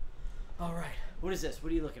 Alright, what is this?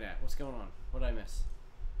 What are you looking at? What's going on? What did I miss?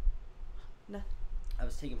 Nothing. I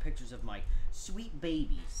was taking pictures of my sweet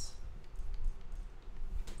babies.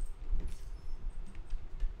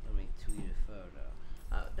 Let me tweet a photo.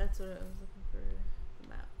 Oh, that's what I was looking for. The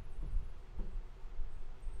map.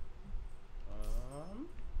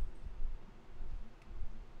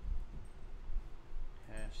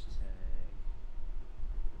 Hashtag.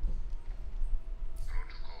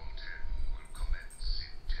 Protocol 10 will commence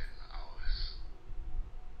in 10 hours.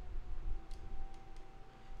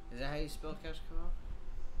 Is that how you spell cash cow?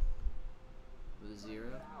 With a 0?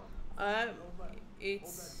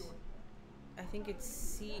 It's, I think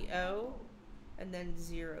it's CO and then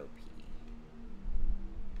 0P.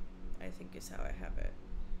 I think is how I have it.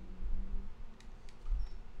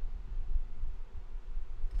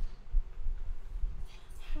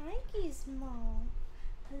 Hi, Gizmo.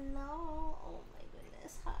 Hello. Oh my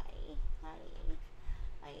goodness. Hi. Hi.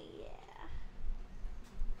 Hi. Yeah.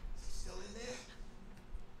 Still in there?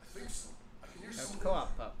 I think so. I can hear someone.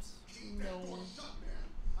 Co-op pups. Keep that door shut, man.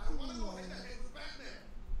 I don't want to go head to head with Batman.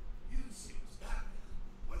 You didn't see it was Batman.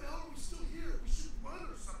 Why the hell are we still here? We should run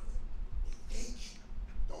or something. Think.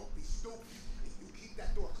 Don't be stupid. If you keep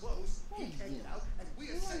that door closed, he can't get out, and we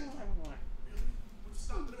are safe. Really? What's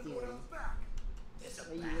stopping him going out the back? There's a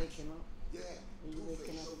Are you back. waking up? Yeah. Are you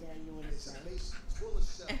waking up, Daddy? You want It's to a say? base. It's full of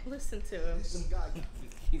cells. Listen to him. There's some guy.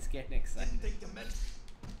 He's getting excited. Didn't think the men.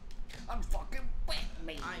 I'm fucking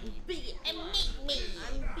Batman. I'm beat me. I'm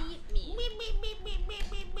beat me.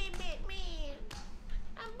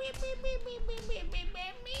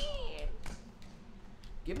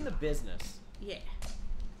 Give him the business. Yeah.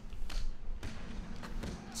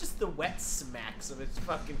 Just the wet smacks of his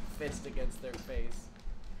fucking fist against their face.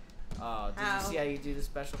 Oh, did you see how you do the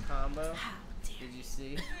special combo? How dare Did you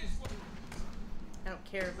see? I don't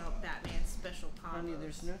care about Batman's special combos. Honey,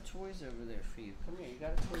 there's no toys over there for you. Come here, you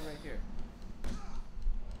got a toy right here.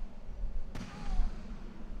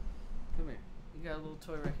 Come here. You got a little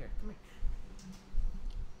toy right here. Come here.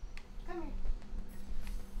 Come here.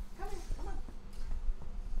 Come here. Come on.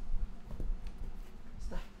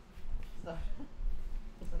 Stop. Stop.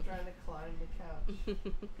 I'm trying to climb the couch.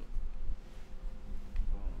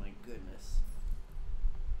 Oh my goodness.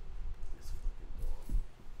 This fucking dog.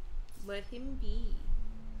 Let him be.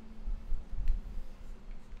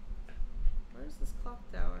 Where's this clock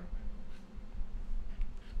tower?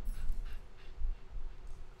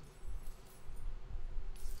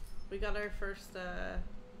 We got our first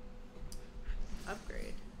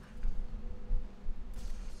upgrade.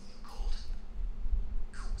 Cold.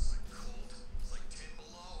 It's like cold. It's like 10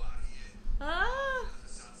 below out here. Ah!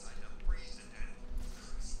 This outside up freezing and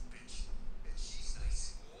crazy bitch. And she's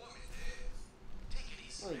nice and warm in there. Take it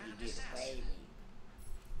easy, What man. did you do, baby?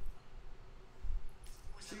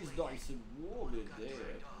 She's nice and warm in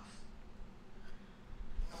there.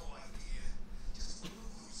 No idea. Just blue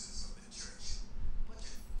losers of the church.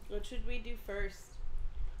 What should we do first?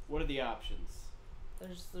 What are the options?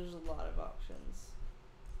 There's a lot of options.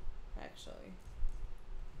 Actually.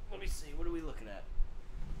 Let me see. What are we looking at?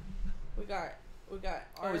 We got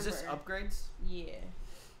armor. Oh, is this upgrades? Yeah.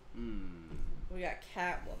 Hmm. We got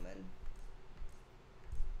Catwoman.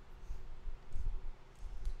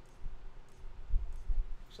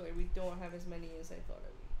 Actually, we don't have as many as I thought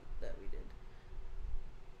that we did.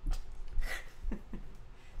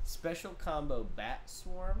 Special combo Bat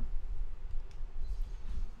Swarm.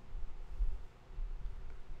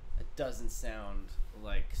 It doesn't sound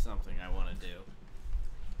like something I want to do.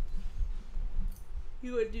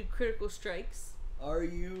 You would do critical strikes? Are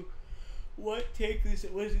you? What take this?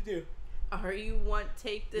 What does it do? Are you want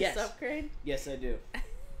take this Yes. upgrade? Yes, I do.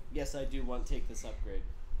 Yes, I do want take this upgrade.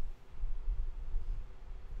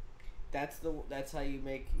 That's how you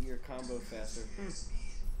make your combo faster.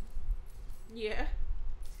 Yeah.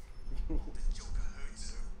 The Joker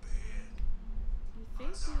hurts her bad. You I'm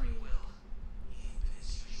think sorry, you... Will. He ain't been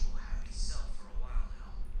his usual happy self for a while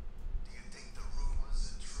now. Do you think the rumors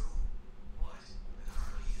are true? What? That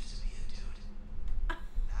Harley used to be a dude?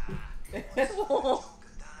 Nah. It was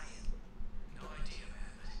Joker dying. No idea,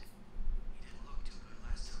 man, but he didn't look too good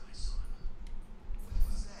last time I saw him. When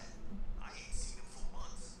was that? I ain't seen him for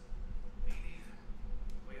months. Me neither.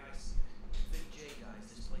 The way I see it, Big J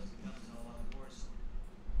dies, this place becomes an all-out war zone.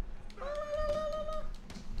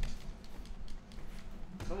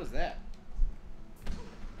 What was that?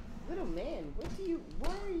 Little man,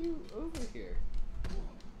 why are you over here?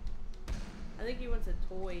 I think he wants a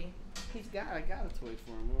toy. I got a toy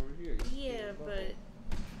for him over here. Yeah, but...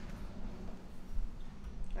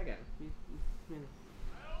 I got it.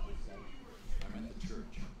 I'm at the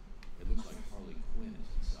church. It looks like Harley Quinn is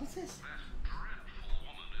inside. What's this? That dreadful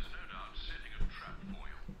woman is no doubt setting a trap for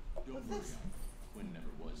you. Don't worry, Quinn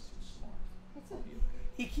never was too smart. What's I'll it? be okay.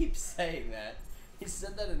 He keeps saying that. He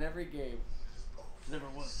said that in every game. Never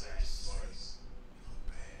was very smart.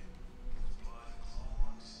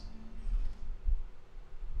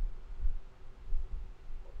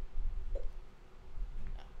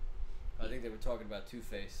 I think they were talking about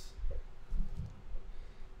Two-Face.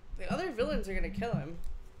 The other villains are gonna kill him.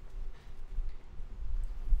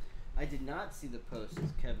 I did not see the posts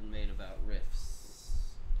Kevin made about Riffs.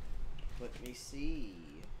 Let me see.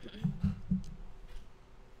 Oh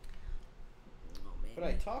man. But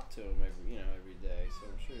I talk to him every day, so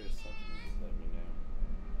I'm sure there's something to let me know.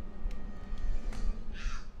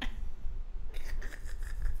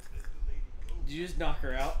 Did you just knock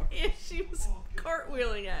her out? Yeah, she was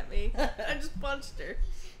cartwheeling at me. I just punched her.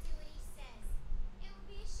 You should do what he says. It would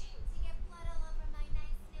be a shame to get blood all over my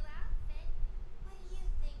nice new outfit. What do you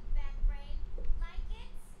think, Bat Brain? Like it?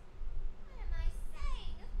 What am I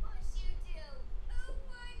saying? Of course you do. Who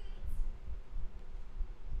wouldn't?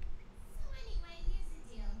 So anyway, here's the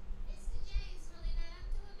deal. Mr. J is really not up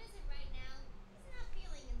to a visit right now. He's not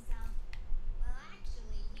feeling himself. Well,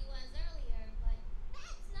 actually, he was earlier, but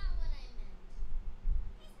that's not what I meant.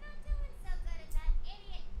 He's not doing so good, and that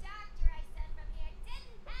idiot doctor I sent from here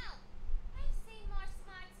didn't help. I've seen more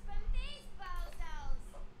smarts from these bozos.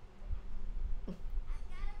 I've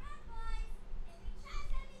got a run, boys. If he tries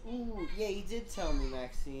anything Ooh, nice, yeah, he did tell me,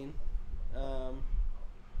 Maxine. I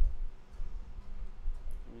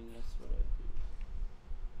mean, that's what I do.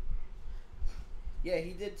 Yeah,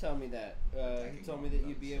 he did tell me that. He told me that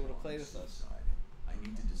you'd be able to play with us. I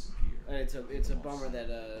need to disappear. And it's a bummer that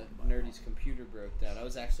Nerdy's computer broke down. I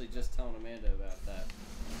was actually just telling Amanda about that.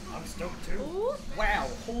 I'm stoked too. Ooh. Wow,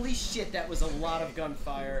 holy shit, that was a lot of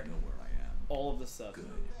gunfire I know where I am. all of a sudden.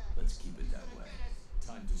 Good. Let's keep it that way.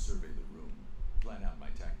 Time to survey the room. Plan out my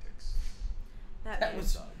tactics.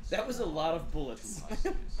 That was a lot of bullets. 2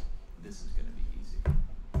 hostages. This is gonna be easy.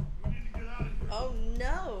 We need to get out of here. Oh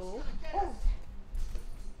no.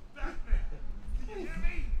 Batman, can you hear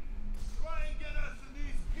me? Try and get us and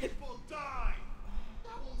these people die.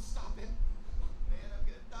 That won't stop him. Man, I'm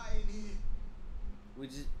gonna die in here. We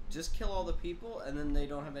just kill all the people, and then they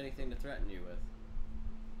don't have anything to threaten you with.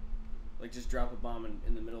 Like, just drop a bomb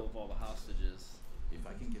in the middle of all the hostages. If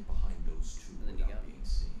I can get behind those two And then you without got 'em. being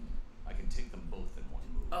seen, I can take them both in one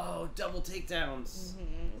move. Oh, double takedowns.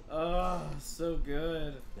 Mm-hmm. Oh, so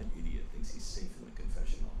good. That idiot thinks he's safe in the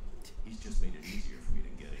confessional. He's just made it easier for me to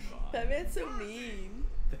get in behind. That man's so mean.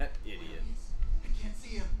 That idiot. I can't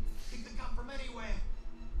see him. He could come from anywhere.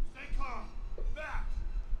 Stay calm. Back.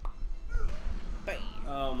 Bam.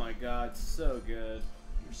 Oh my god, so good.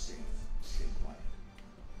 You're safe. Stay quiet.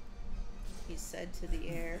 He said to the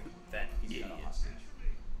air. That He's got idiot. a hostage.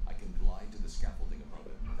 I can glide to the scaffolding above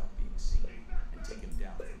him without being seen and take him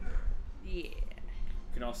down from there. Yeah.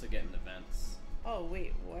 You can also get in the vents. Oh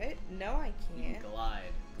wait, what? No, I You can't. can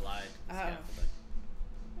glide to the Oh. scaffolding.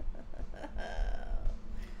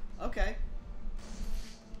 Okay.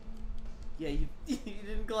 Yeah, you you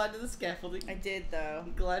didn't glide to the scaffolding. I did though.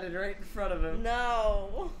 You glided right in front of him.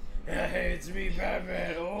 No. Hey, it's me,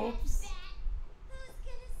 Batman. Oops. Bat, who's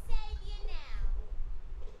gonna save you now?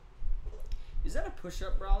 Is that a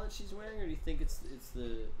push-up bra that she's wearing, or do you think it's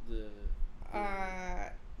the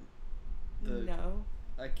No.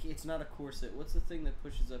 it's not a corset. What's the thing that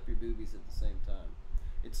pushes up your boobies at the same time?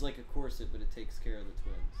 It's like a corset, but it takes care of the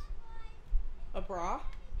twins. A bra?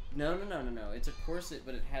 No. It's a corset,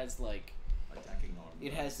 but it has like Attacking arm.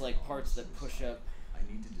 it has like parts that push up I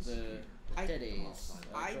need to the disappear. titties.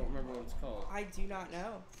 I don't remember what it's called. I do not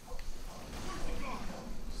know.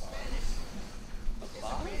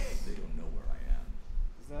 They don't know where I am.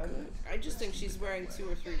 Is that it? I just think she's wearing 2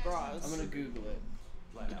 or 3 bras. I'm gonna Google it.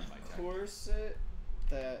 Plan out my tactics. Corset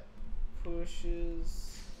that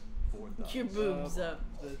pushes For the Your boobs up.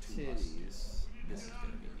 the titties. This is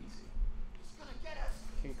gonna be easy. He's gonna get us.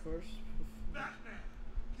 Can course Batman,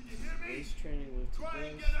 can you hear me? waist training with Try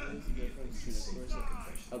and breast? get us What is the difference between a corset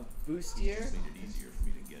Die. a He's bustier? just made it easier for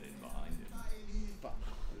me to get in behind him. Die in here. Fuck.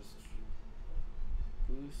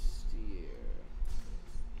 Bustier.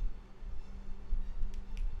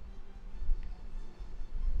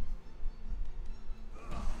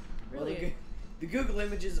 Well, Really? the Google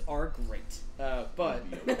images are great, but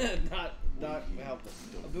not helpful.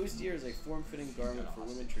 A bustier is a form-fitting garment for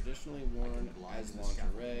women traditionally worn as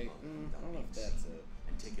lingerie. I don't know if that's it.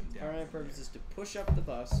 And take him down. Primary purpose is to push up the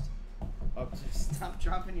bust. Up to stop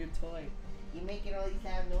dropping your toy. You're making all these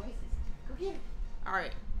loud noises. Go get it.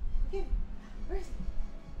 Alright. Go get it. Where is it?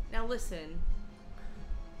 Now listen.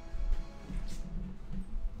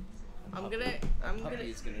 I'm gonna Puppy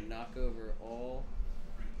is gonna knock over all.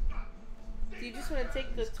 do you just want to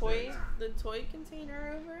take the toy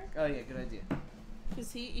container over? Oh yeah, good idea.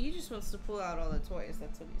 Because he just wants to pull out all the toys.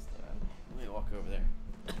 That's what he's doing. Let me walk over there.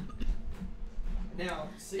 Now,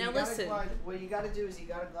 so Now you gotta listen. glide. What you gotta do is you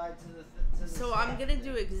gotta glide to the. So I'm gonna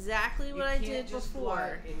do exactly You what I can't did just before.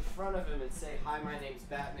 glide in front of him and say, "Hi, my name's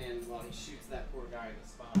Batman," while he shoots that poor guy in the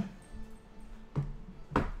spine.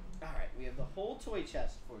 All right, we have the whole toy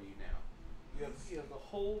chest for you now. You have the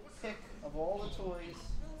whole pick of all the toys.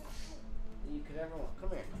 you could ever want. Come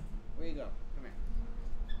here. Where you go? Come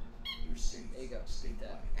here. You're safe. There you go. Stay Eat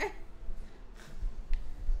that. quiet.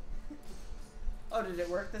 Oh, did it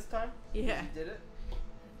work this time? Yeah. You did it?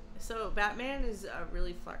 So Batman is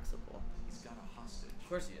really flexible. He's got a hostage. Of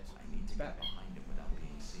course he is. I need to get Batman. behind him without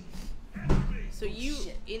being seen. So you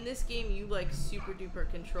Shit. in this game you like super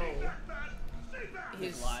duper control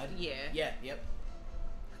his Glide? yeah. Yeah. Yep.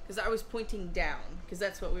 Because I was pointing down because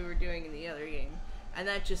that's what we were doing in the other game, and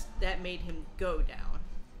that made him go down.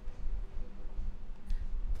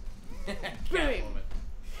 Catwoman.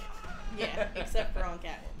 Yeah, except for on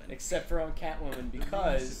Catwoman. Except for on Catwoman The room is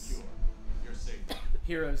because secure. You're safe.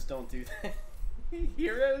 heroes don't do that.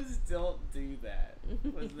 Heroes don't do that.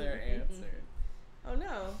 Was their answer. Oh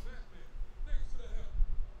no. Thanks for the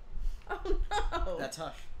help. Oh no. That's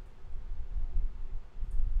Hush.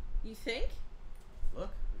 You think? Look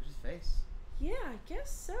at his face. Yeah, I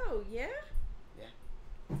guess so. Yeah.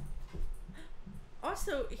 Yeah.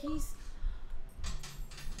 Also, he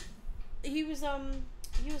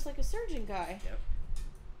was like a surgeon guy. Yep.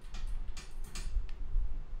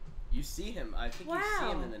 You see him. I think you see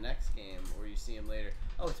him Wow. in the next game, or you see him later.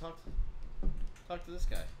 Oh, talk to this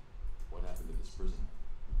guy. What happened to this prisoner?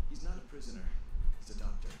 He's not a prisoner. He's a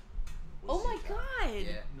doctor. Oh Was my he- god.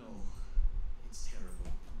 Yeah. No, it's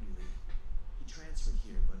terrible, really. He transferred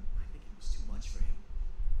here, but I think it was too much for him.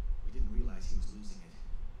 We didn't realize he was losing it.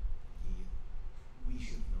 We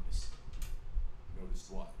should have noticed. Noticed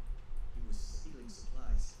what? He was stealing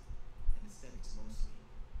supplies, anesthetics mostly.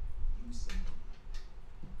 He used them.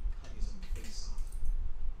 Cut his own face off.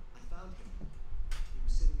 I found him. He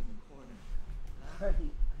was sitting in the corner. What are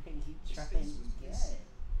you His trying face to was get? missing.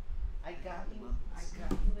 I got him you. up I and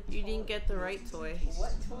got you a toy. You didn't get the right toy.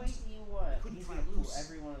 What toy do you want? Couldn't He's pry gonna it pull loose.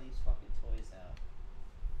 every one of these fucking toys out.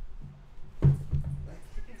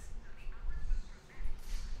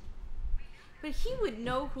 But he would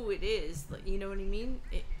know who it is. Like, you know what I mean?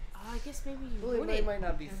 I guess maybe you Well, they wouldn't. might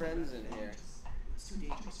not be friends in here. It's too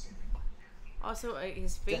dangerous for him. Also,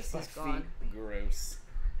 his face Death is by gone. feet. Gross.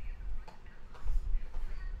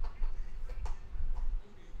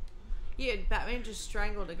 Yeah, Batman just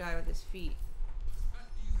strangled a guy with his feet.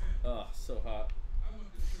 Oh, so hot. I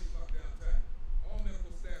want this place locked down tight. All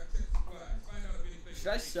medical staff check supplies. Find out if anything.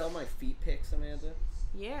 Should I sell my feet pics, Amanda?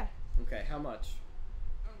 Yeah. Okay, how much?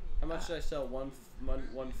 How much should I sell one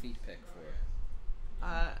feet pic for?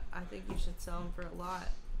 I think you should sell them for a lot.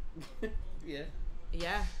 Yeah.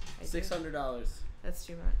 Yeah. I do. $600. That's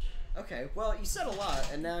too much. Okay, well, you said a lot,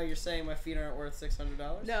 and now you're saying my feet aren't worth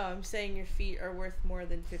 $600? No, I'm saying your feet are worth more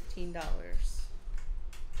than $15.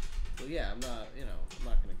 Well, yeah, I'm not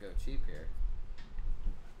gonna go cheap here.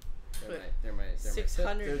 But They're my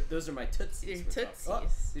 600 those are my tootsies. Your we're talking- tootsies. Oh,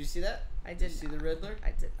 did you see that? I Did did you see not. the Riddler?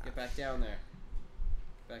 I did not. Get back down there.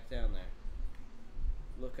 Get back down there.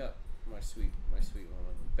 Look up, my sweet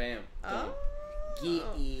woman. Bam. Oh. Get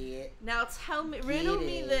it. Now tell me, riddle Get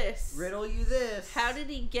me it. this. Riddle you this. How did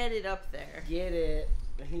he get it up there? Get it?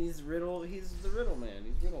 He's the riddle man. He's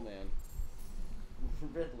Riddle Man.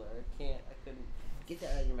 Riddler. I couldn't. Get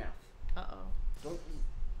that out of your mouth. Uh-oh. Don't eat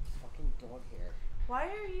fucking dog hair. Why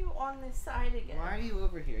are you on this side again? Why are you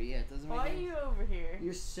over here? Yeah, it doesn't make Why are any you over here?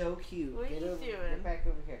 You're so cute. What are Get you over, doing? Get back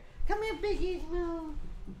over here. Come here, Biggie Moo.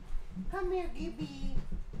 Come here, Gibby.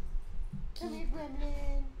 Come here,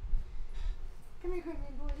 Gremlin. Come here,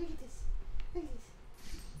 Gremlin boy. Look at this. Look at this.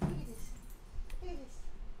 Look at this. Look at this.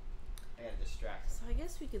 I gotta distract him. So I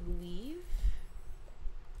guess we could leave.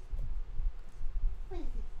 What is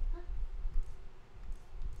this? Huh?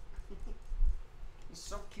 He's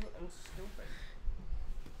so cute and stupid.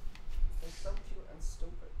 He's so cute and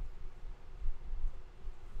stupid.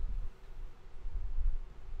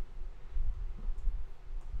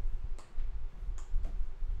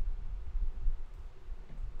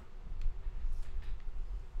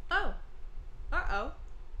 Oh. Uh-oh.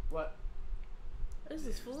 What? This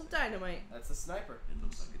is full of dynamite. That's a sniper. It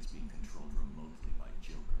looks like it's being controlled remotely by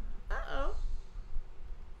Joker. Uh-oh.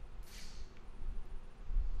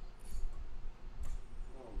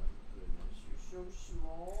 Oh my goodness, you're so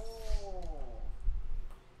small.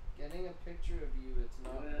 Getting a picture of you, it's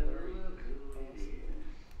not blurry.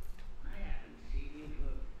 I haven't seen you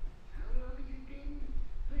for how long has it been?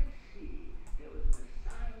 Let's see. There was an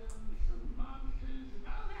asylum, some monsters, and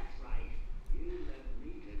oh, that's right. You left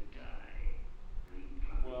me to die. I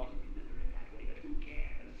probably Well. don't remember it that way, but who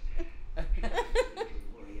cares? Just need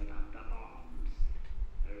to worry about the boss.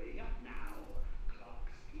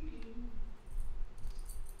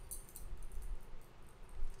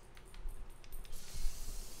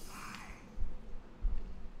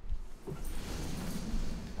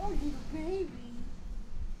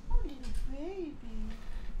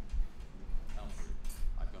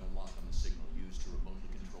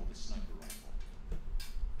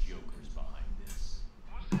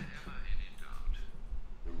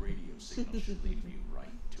 signal should lead me right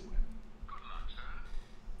to him. Good luck, sir.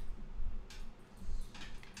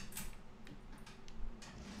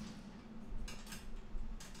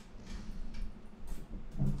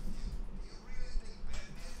 You really think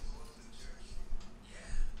Batman blew up the church?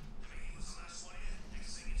 Yeah. I mean, he was the last one in.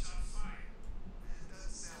 Next thing it's on fire. That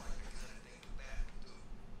doesn't sound like the kind of thing the Bat would do.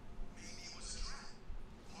 Maybe it was a trap.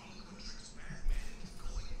 Harlequin tricks Batman into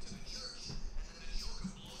going into the church, and then the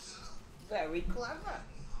Joker blows it up. Very clever.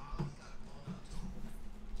 Harley got blown up too.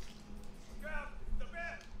 Look out! The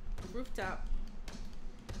bat! Rooftop.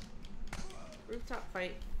 Rooftop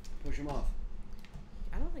fight. Push him off.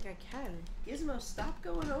 I don't think I can. Gizmo, stop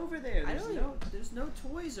going over there. I There's don't there's no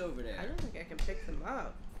toys over there. I don't think I can pick them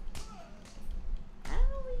up.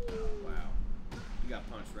 Owie. Wow. You got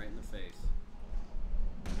punched right in the face.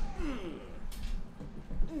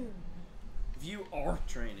 View arc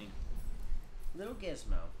training. Little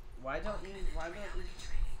Gizmo, why don't you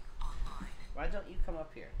come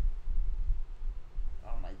up here?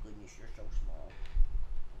 Oh my goodness, you're so small.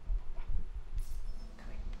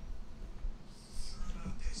 Come here. Sure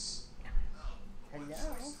about this? No. But what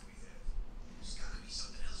Hello? choice do we have? There's gotta be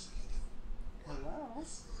something else we can do. Hello?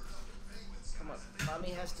 Screwed up the Penguin's Come on, got us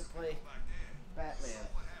Mommy has to play back there. Batman.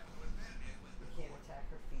 What happened when Batman went You before? can't attack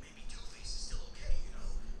her feet. Maybe Two-Face is still okay, you know?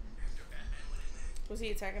 After Batman went in there. Was he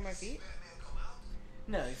attacking my feet? Batman come out?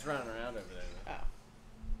 No, he's running around over there. Oh.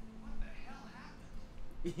 What the hell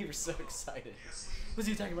happened? You were so excited. Gas leak? Was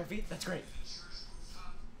he attacking my feet? That's great. The church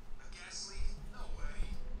rooftop? A gas leak? No way.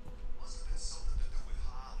 Must have been something to do with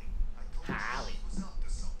Harley. I told Harley. you he was up to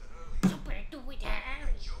something earlier. Something to do with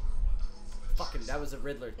Harry. Joker on the roof of a Fucking, church. that was a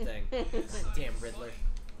Riddler thing. Damn Riddler.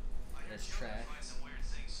 I heard That's Joker trash. finds some weird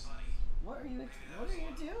things funny. What are you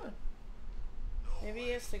doing? Maybe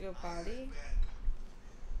he has to go potty.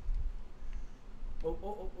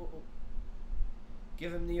 Oh.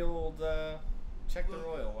 Give him the old check the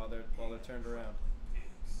royal while they're turned around.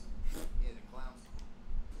 Yeah, the clowns.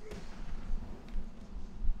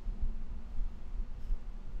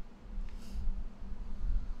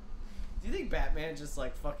 Do you think Batman just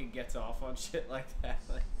like fucking gets off on shit like that?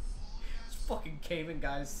 Like just fucking caving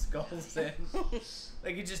guys' skulls in.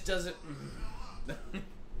 Like he just doesn't.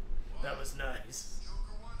 That was nice.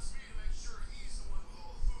 Joker wants me to make sure he's the one with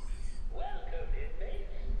all the food in here. Welcome, inmates.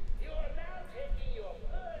 You are now taking your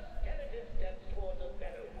first tentative steps towards a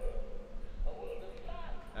better world. A world of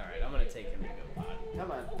fun. All right, I'm gonna take him to go potty. Come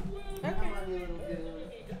on. Okay. Come on, you little goon.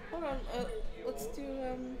 Hold on. Let's do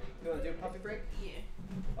You wanna do a puppy break? Yeah.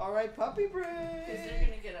 All right, puppy break. Because they're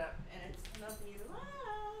gonna get up and it's nothing you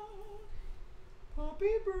Puppy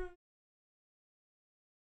break.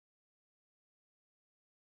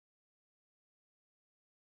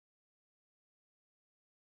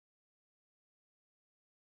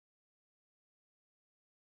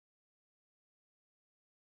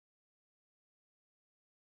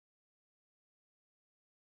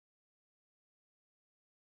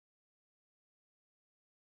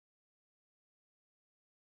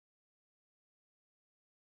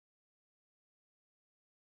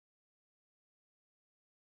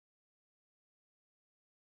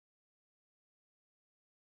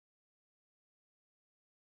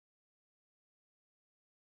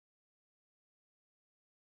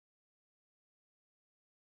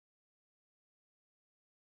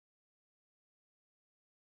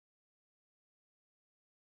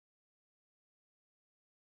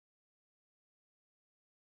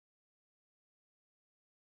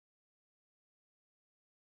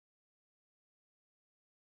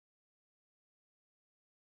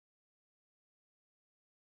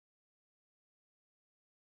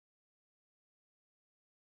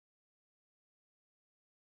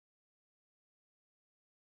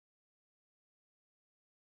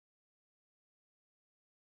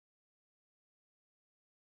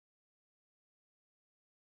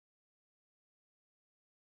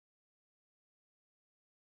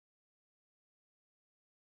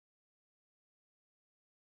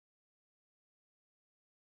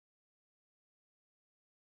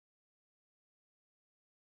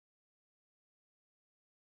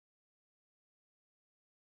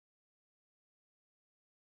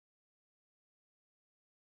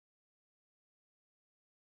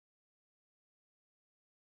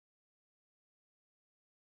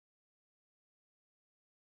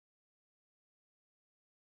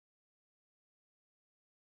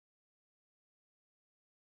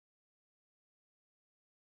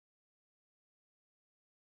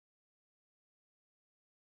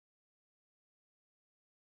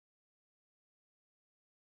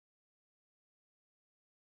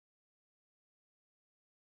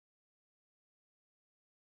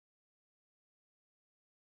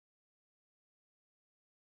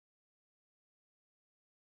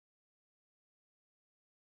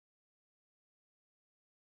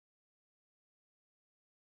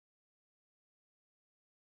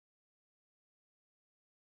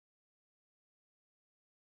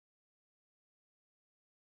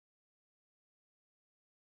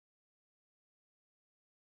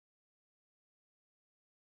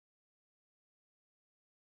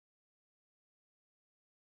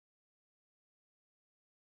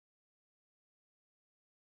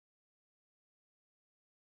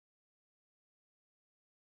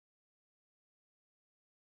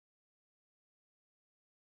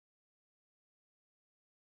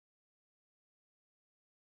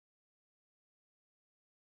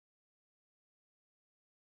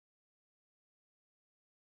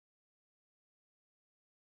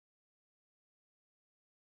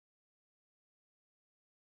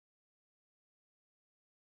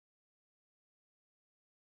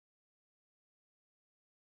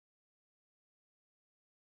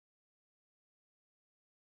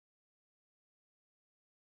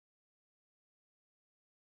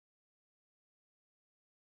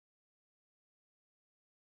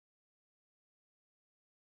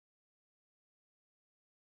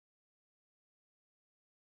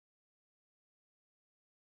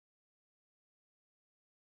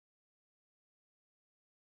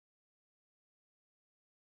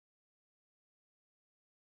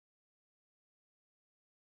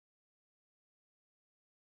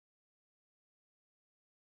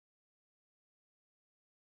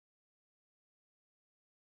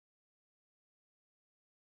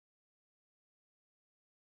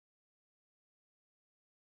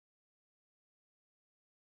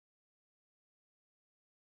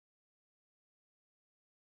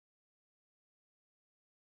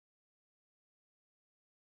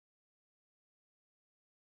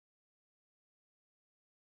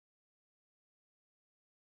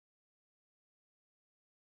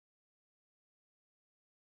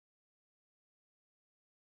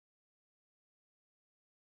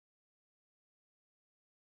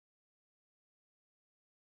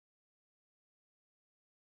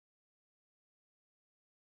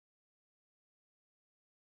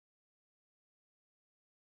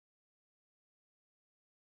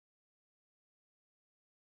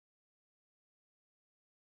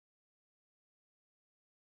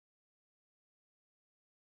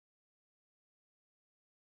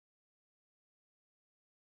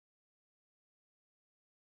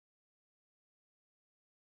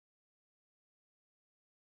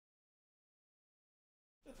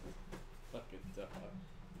 dog.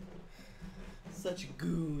 Such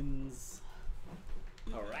goons.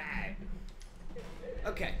 Alright.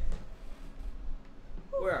 Okay.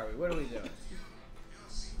 Where are we? What are we doing?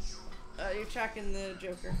 You're tracking the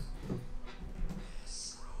Joker.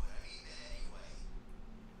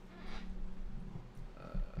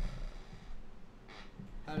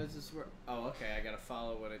 How does this work? Oh, okay. I gotta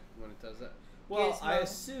follow when it does that. Well, Gizmo. I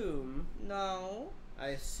assume No.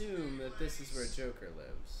 that this is where Joker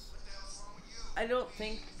lives. I don't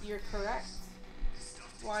think you're correct.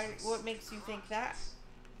 Why? What makes you think that?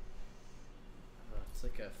 It's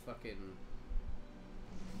like a fucking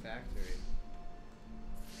factory.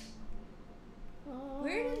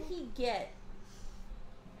 Where did he get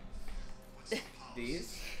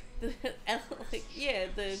These? the yeah,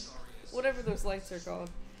 the whatever those lights are called?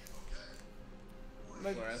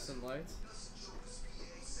 Fluorescent lights?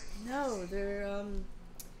 No, they're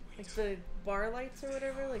like the bar lights or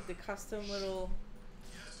whatever, like the custom little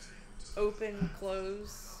open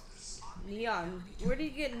close neon. Where do you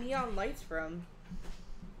get neon lights from?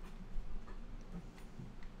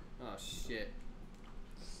 Oh shit.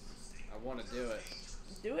 I want to do it.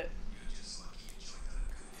 Do it.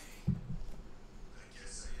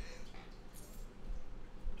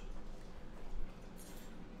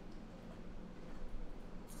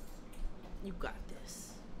 You got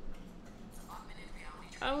this.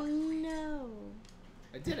 Oh no.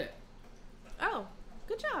 I did it. Oh,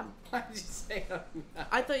 good job. Why did you say oh no?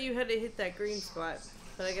 I thought you had to hit that green spot,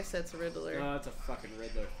 but I guess that's a Riddler. No, it's a fucking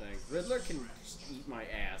Riddler thing. Riddler can just eat my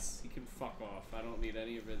ass. He can fuck off. I don't need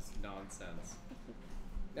any of his nonsense.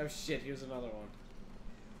 Oh shit, here's another one.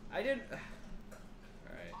 I didn't...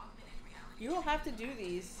 Alright. You don't have to do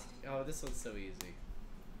these. Oh, this one's so easy.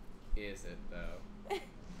 Is it, though?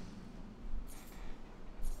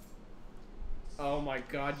 Oh my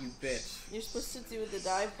god, you bitch. You're supposed to do the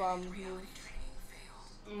dive bomb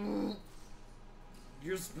move.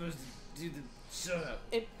 You're supposed to do the... Shut up.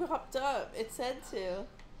 It popped up. It said to.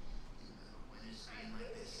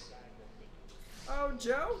 Oh,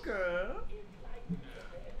 Joker!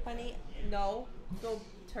 Honey, no. Go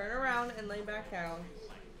turn around and lay back down.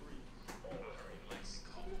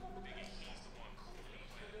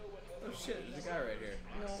 Oh shit, there's a guy right here.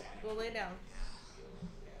 No, go lay down.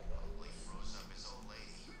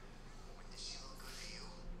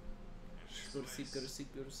 Go to sleep, go to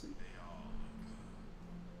sleep, go to sleep.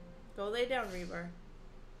 Go lay down, Rebar.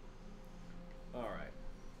 Alright.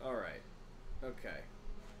 Alright. Okay.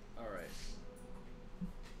 Alright.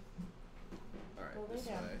 Go Alright, lay this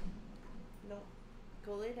down. way. No.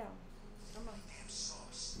 Go lay down. Come on.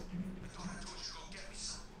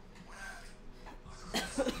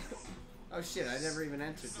 Oh shit, I never even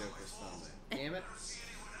entered Joker's phone. Damn it.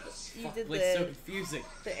 You Fuck, did like, so confusing.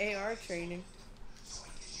 the AR training.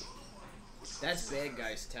 That's Bad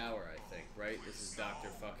Guy's tower, I think, right? This is Dr.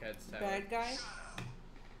 Fuckhead's tower. Bad guy?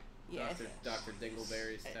 Yeah. Dr.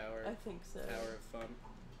 Dingleberry's tower. I think so. Tower of Fun.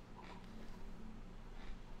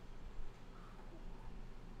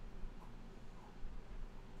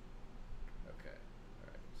 Okay.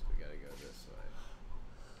 Alright, so we gotta go this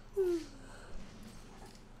way.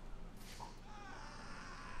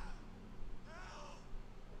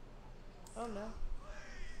 Oh no.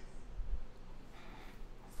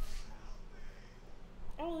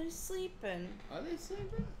 Oh, he's sleeping. Are they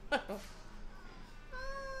sleeping?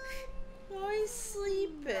 Oh, he's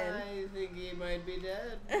sleeping. I think he might be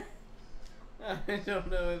dead. I don't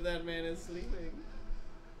know if that man is sleeping.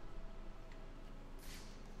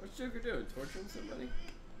 What's Joker doing? Torturing somebody?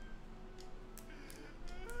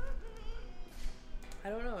 I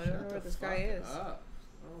don't know. I don't know where this guy is. Up.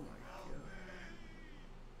 Oh my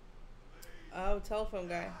Oh, telephone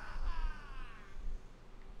guy.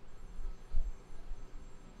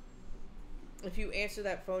 If you answer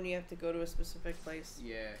that phone, you have to go to a specific place. god.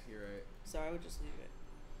 Yeah, you're right. So I would just leave it.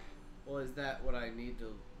 Well, is that what I need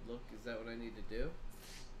to look? Is that what I need to do?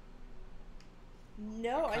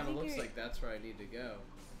 No, it I kind of think looks you're. like that's where I need to go.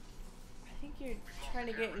 I think you're trying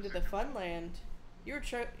to get into the fun land. You're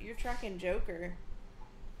tracking Joker.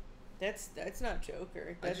 That's not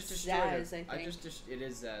Joker. That's I just destroyed Zaz, it. I think. It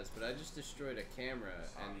is Zaz, but I just destroyed a camera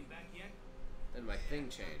and then my thing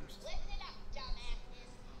changed. Listen up, dumbasses,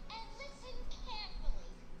 and listen carefully.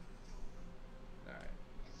 All right.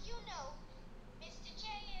 As you know, Mr. J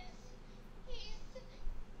he's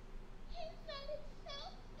not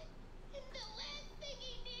himself. And the last thing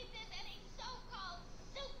he needs is any so-called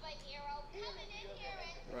superhero coming in here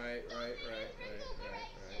and Right. recuperation.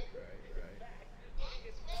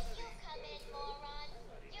 That's when you come in, moron.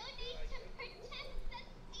 You need to protect the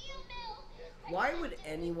steel mill. Why would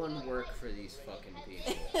anyone work for these fucking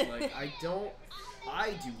people? Like, I don't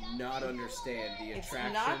I do not understand the It's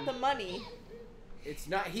attraction. not the money. It's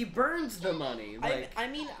not. He burns the money. Like I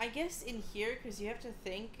mean, I guess in here, because you have to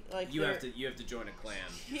think like you have to join a clan.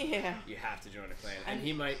 Yeah. You have to join a clan, And- and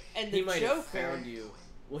he might and he the might have Joker- found you.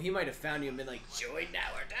 Well, he might have found you and been like, join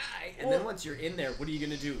now or die. And Well- then once you're in there, what are you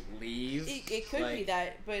gonna do? Leave? It could be Like,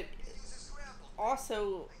 that, but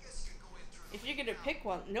also, if you're gonna pick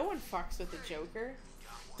one, no one fucks with the Joker.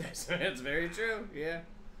 That's very true. Yeah.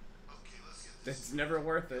 It's never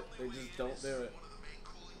worth it. They just don't do it.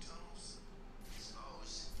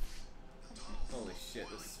 Holy shit,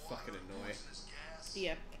 this is fucking annoying.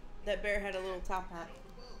 Yeah, that bear had a little top hat.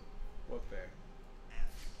 What bear?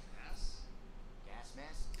 Gas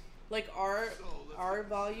mask? Like our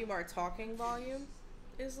volume, our talking volume,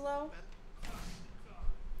 is low. I've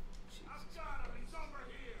got him. He's over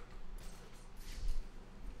here.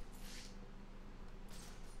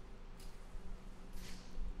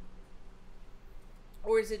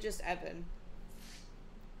 Or is it just Evan?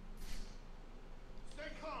 Stay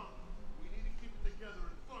calm. We need to keep it together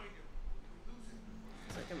and find him. If we lose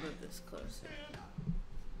him, So I can move this closer.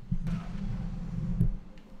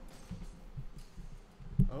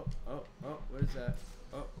 Oh, what is that?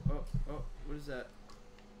 Oh, what is that?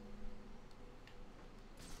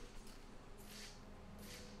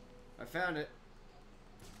 I found it.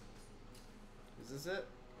 Is this it?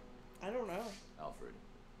 I don't know. Alfred,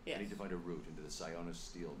 Yes. I need to find a route into the Sionis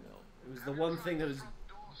steel mill. It was the one thing that was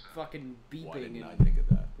fucking beeping Why didn't and... I think of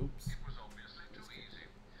that? Oops. It was obviously too easy.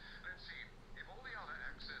 Let's see. If all the other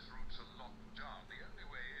access routes are locked down, the only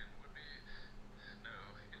way in would be... No,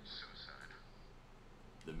 it's suicide.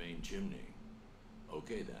 The main chimney.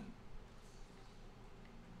 Okay then.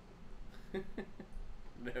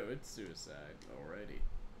 No, it's suicide already.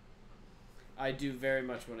 I do very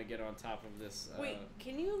much want to get on top of this. Wait,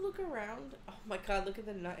 can you look around? Oh my god, look at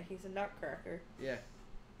the nut. He's a nutcracker. Yeah.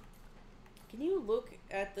 Can you look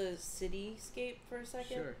at the cityscape for a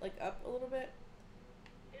second? Sure. Like up a little bit?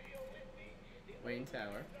 Wayne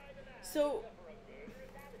Tower. So,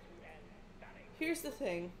 here's the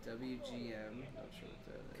thing. WGM. Not sure what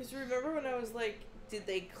that is. Because remember when I was like, did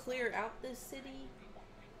they clear out this city?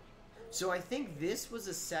 So I think this was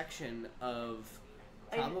a section of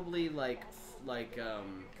probably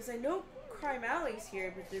Because I know Crime Alley's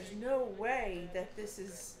here, but there's no way that this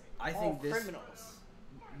is I all think this- criminals.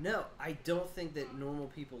 No, I don't think that normal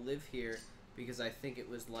people live here because I think it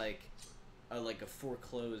was like a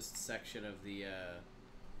foreclosed section of the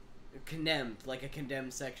condemned, like a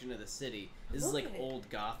condemned section of the city. This is Look like at it. old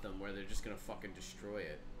Gotham where they're just gonna fucking destroy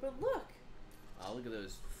it. But look, Oh, look at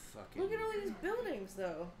those fucking. look at all these buildings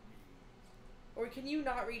though. Or can you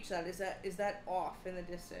not reach that? Is that off in the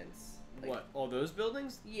distance? Like- What? All those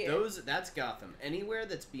buildings? Yeah. That's Gotham. Anywhere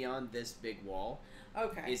that's beyond this big wall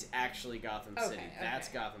Okay. is actually Gotham Okay, City. That's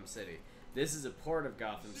okay. Gotham City. This is a part of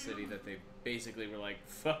Gotham City that they basically were like,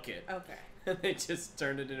 fuck it. Okay. And they just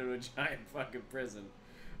turned it into a giant fucking prison.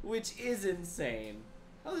 Which is insane.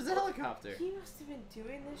 Oh, there's a helicopter. He must have been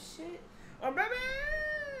doing this shit Oh, baby!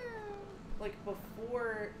 like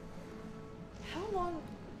before. How long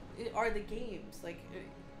are the games? Like,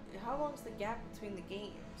 how long's the gap between the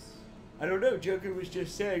games? I don't know. Joker was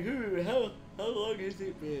just saying, ooh, how long has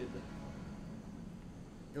it been?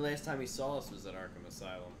 The last time he saw us was at Arkham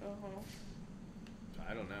Asylum.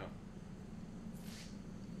 I don't know.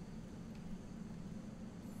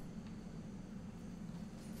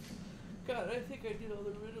 God, I think I did all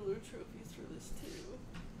the Riddler trophies for this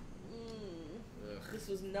too. Ugh. This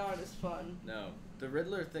was not as fun. No, the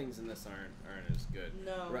Riddler things in this aren't as good.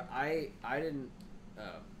 No. I didn't. Oh.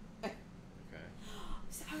 Okay.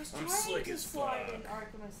 So I was I'm trying slick to as slide fuck. in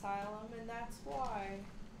Arkham Asylum, and that's why.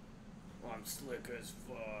 I'm slick as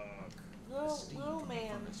fuck. The steam Little from the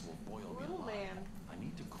man. furnace will boil me Little alive. man. I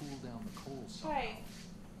need to cool down the coal somehow. Hey.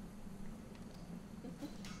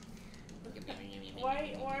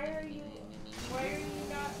 Why are you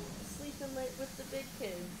not sleeping late with the big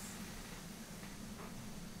kids?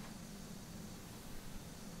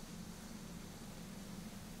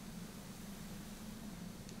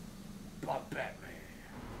 Bob Batman.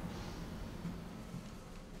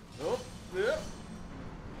 Oh, yeah.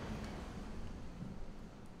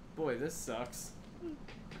 Boy, this sucks.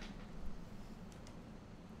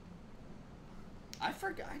 I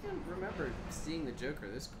forgot. I didn't remember seeing the Joker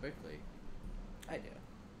this quickly. I do.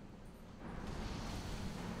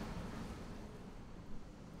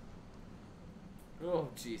 Oh,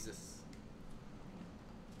 Jesus.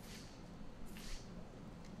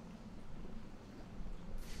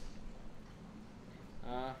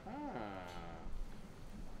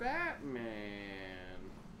 Batman.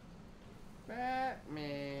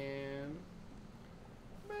 Batman.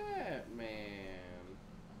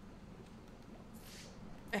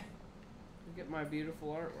 my beautiful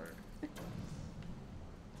artwork.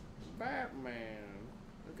 Batman.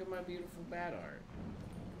 Look at my beautiful bat art.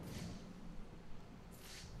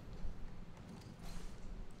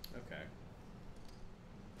 Okay.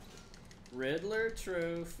 Riddler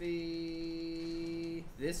trophy.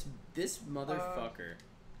 This motherfucker.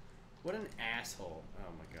 What an asshole.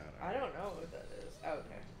 Oh my god. I don't know what that is. Oh,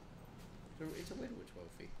 okay. It's a Riddler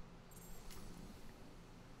trophy.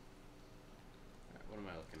 Alright, what am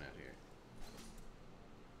I looking at here?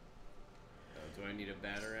 Do I need a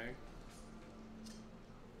batarang?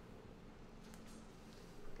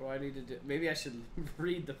 What do I need to do? Maybe I should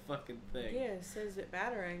read the fucking thing. Yeah, it says it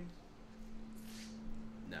battering.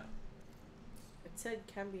 No. It said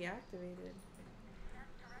can be activated.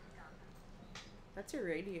 That's your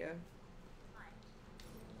radio.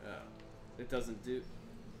 Oh. It doesn't do...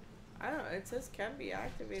 I don't know. It says can be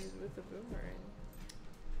activated with a boomerang.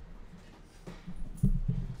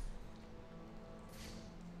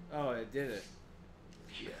 Oh, it did it.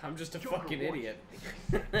 I'm just a Joker fucking wants idiot.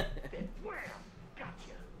 Then wham!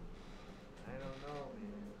 Gotcha. I don't know,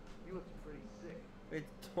 man. You look pretty sick.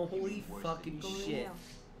 It's holy worse fucking than you. shit.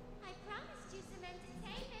 I promised you some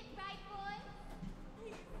entertainment, right, boys?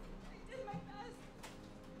 I did my best.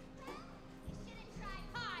 Well, you should have tried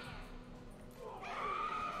harder.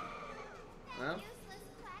 Well, That useless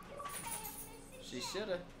quack is failed, Mr. she J.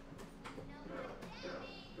 shoulda. No more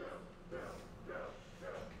damage. Do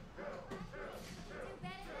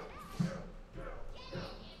better than that. Get in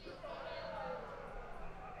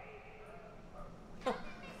here,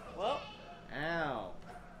 Well, Ow.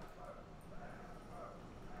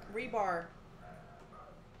 rebar.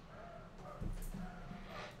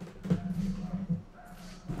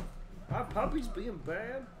 Our puppy's being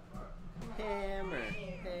bad. Hammer,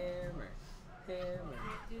 hammer, hammer.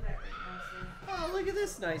 Do that right now, sir. Oh, look at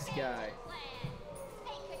this nice guy. plan.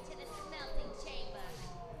 Take her to the smelting chamber.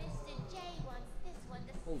 Mr. J wants this one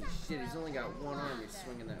to Holy suffer shit, he's a only got little one arm. longer. He's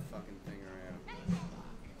swinging that fucking thing around. The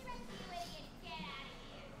rest of you idiots, get out of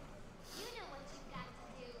here. You know what you've got to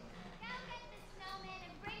do. Go get the snowman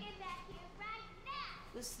and bring him back here right now.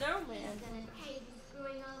 The snowman. He's gonna pay for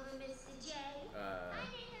screwing over Mr. J. I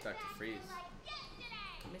need him Dr. back Freeze. here like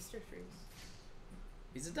yesterday. Mr. Freeze.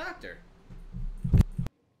 He's a doctor.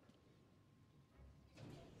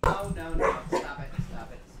 Oh, no, no. Stop it,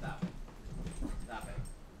 stop it, stop it. Stop it.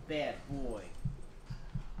 Bad boy.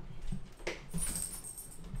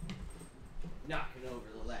 Knocking over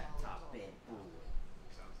the laptop, bad boy.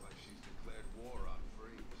 Sounds like she's declared war on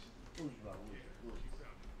Freeze. Who's wrong with you? She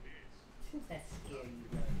sounded pissed. That's scary,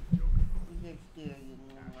 man. That's scary,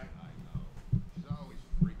 man. I know. She's always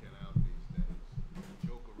freaking out these days.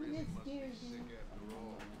 Joker really That's must be scary. sick after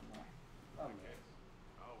all. Oh,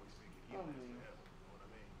 I always think he Oh, went to man. heaven, you know what I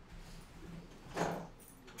mean?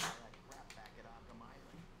 That crap back at Arkham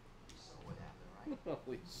Island. You saw what happened, right?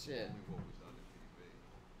 Holy shit. Only what was on the TV.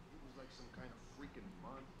 He was like some kind of freaking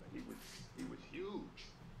monster. He was huge.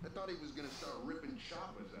 I thought he was gonna start ripping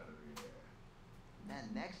choppers out of the air. And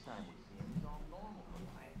next time we see him, he's all normal.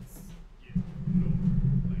 Yeah,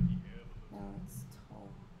 like he ever looked. No, it's tall.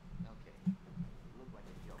 Okay. Look like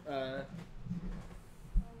a joke. It was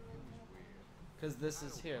weird. Because this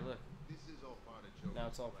is here, look. This is all part of Joker's Now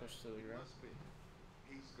it's all plan. pushed to the It ground. must be.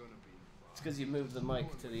 He's gonna be fine. It's because you moved the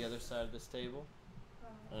mic to the other side of this table.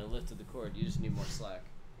 And it lifted the cord. You just need more slack.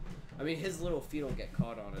 I mean, his little feet will get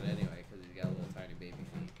caught on it anyway because he's got little tiny baby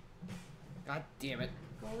feet. God damn it.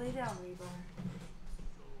 Go lay down, rebar.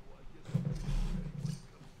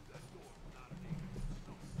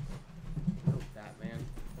 Oh, Batman.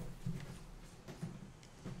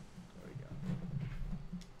 There we go.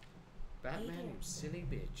 Batman, you silly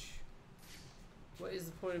bitch. What is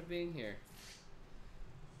the point of being here?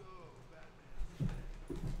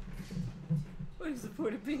 What is the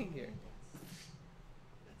point of being here?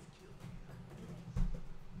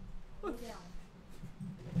 Lay down.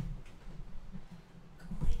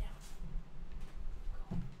 Go lay down.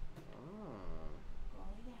 Oh. Go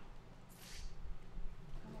lay down.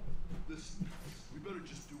 Listen, we better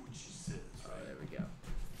just do what she says, Oh, right? there we go.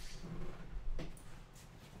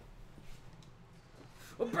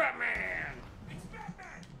 Oh, Batman! It's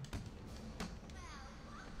Batman!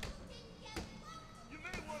 You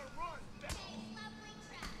may want to run.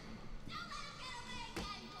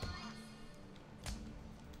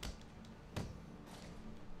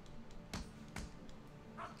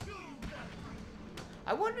 I'll kill you, Batman!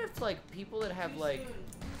 I wonder if, like, people that have, like... Too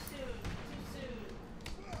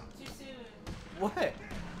soon. What?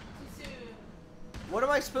 Too soon. What am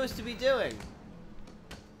I supposed to be doing?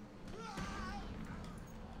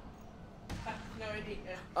 No idea.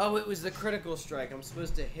 Oh, it was the critical strike. I'm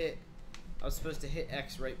supposed to hit I was supposed to hit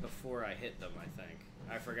X right before I hit them, I think.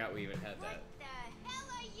 I forgot we even had What that. the hell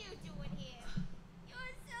are you doing here?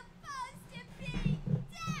 You're supposed to be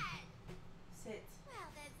dead! Sit. Well,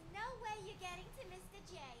 there's no way you're getting to Mr.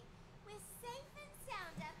 J. We're safe and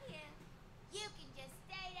sound up here. You can just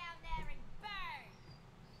stay down there and burn.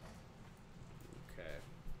 Okay.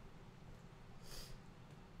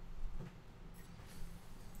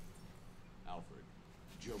 Alfred,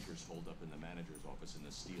 Joker's holed up in the manager's office in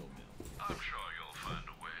the steel mill. I'm sure you'll find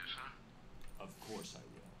a way, son. Of course I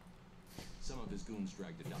will. Some of his goons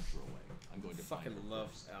dragged the doctor away. I'm going to Fucking find her love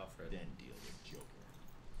first, Alfred. then deal with Joker.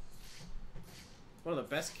 One of the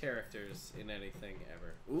best characters in anything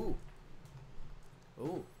ever. Ooh.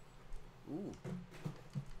 Ooh. Ooh.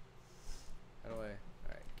 How do I...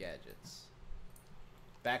 Alright, gadgets.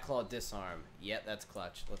 Backclaw disarm. Yep, that's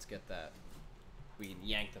clutch. Let's get that. We can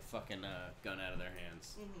yank the fucking gun out of their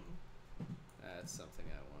hands. Mm-hmm. That's something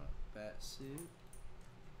I want. Batsuit.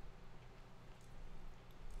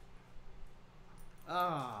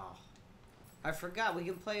 Oh. I forgot we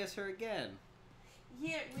can play as her again.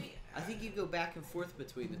 Yeah, we. I think you go back and forth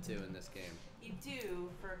between the two in this game. You do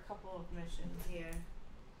for a couple of missions. Yeah.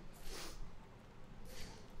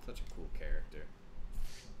 Such a cool character.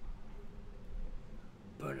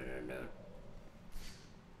 Ba-da-da-da.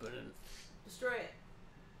 Ba-da-da. Destroy it.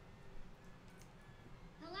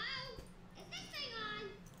 Hello? Is this thing on?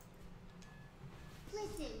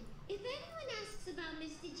 Listen, if anyone asks about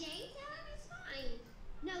Mr. J, tell him it's fine.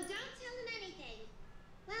 No, don't tell him anything.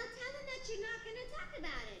 Well, tell him that you're not gonna talk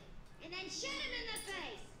about it. And then shoot him in the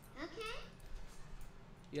face, okay?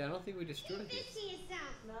 Yeah, I don't think we destroyed Keep this it. to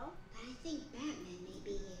yourself. No? But I think Batman may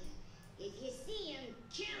be here. If you see him,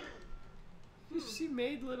 kill him. She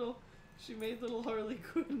made little Harley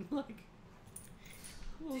Quinn like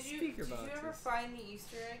little speaker Did you boxes. ever find the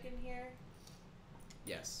Easter egg in here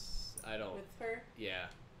Yes, I don't. with her? Yeah.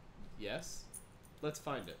 Yes. Let's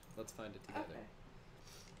find it. Let's find it together. Okay.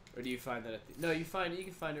 Or do you find that at the... No, you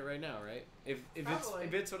can find it right now, right? If Probably.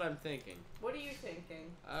 it's what I'm thinking. What are you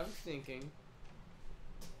thinking? I'm thinking.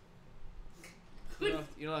 You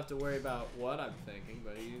don't have to worry about what I'm thinking,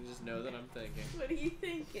 but you just know that I'm thinking. What are you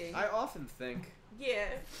thinking? I often think. Yeah,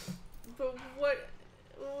 but what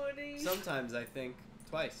do you? Sometimes I think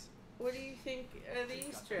twice. What do you think the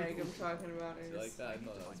Easter egg I'm talking about You is? like that? I I need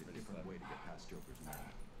thought to that was find a pretty different clever. way to get past Joker's mind.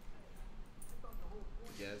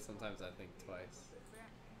 Yeah, sometimes I think twice.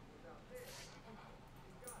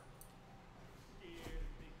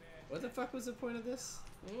 What the fuck was the point of this?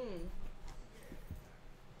 Mm.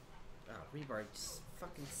 Oh, Rebar just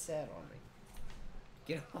fucking sat on me.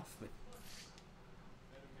 Get off me.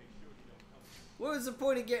 What was the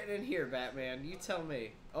point of getting in here, Batman? You tell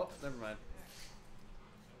me. Oh, never mind.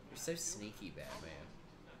 You're so sneaky, Batman.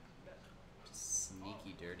 Just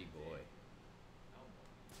sneaky, dirty boy.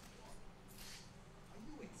 Are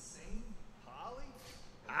you insane? Holly?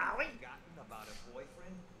 Holly? Forgotten about her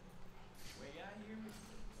boyfriend? Way out here,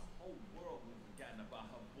 the whole world will have forgotten about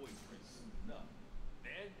her boyfriend soon enough.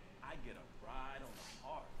 Then I get a ride on the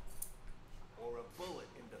heart. Or a bullet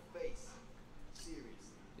in the face?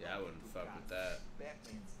 Seriously. Yeah, I wouldn't fuck with that.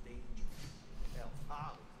 Batman's dangerous. Hell,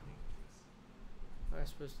 Holly's dangerous. Where am I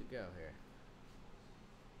supposed to go here?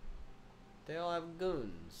 They all have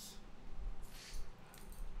goons.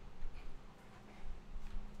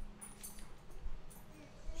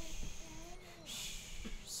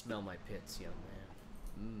 Smell my pits, young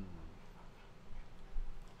man.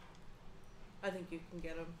 I think you can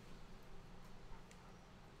get him.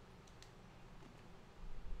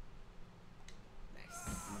 Nice.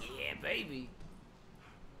 Yeah, baby.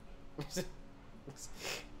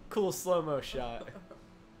 Cool slow-mo shot.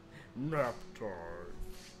 Nap time.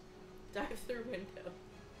 Dive through window.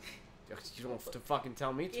 You don't have to fucking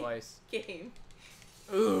tell me twice. Game.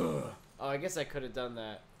 Ugh. Oh, I guess I could have done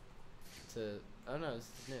that to... Oh no, this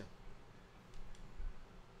is new.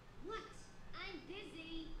 What? I'm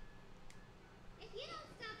busy. If you don't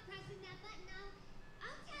stop pressing that button now,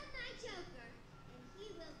 I'll tell my Joker, and he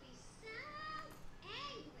will be so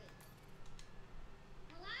angry.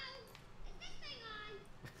 Hello? Is this thing on?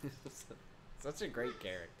 Such a great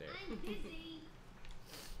character. I'm busy.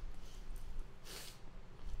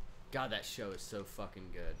 God, that show is so fucking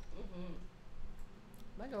good. Mm-hmm.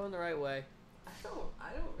 Am I going the right way? I don't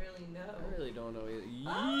really know. I really don't know either.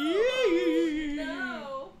 Oh,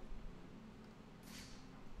 no.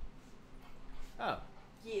 Oh.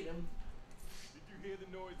 Get him. Did you hear the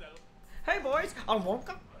noise out? Hey boys, I'm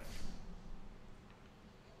Wonka.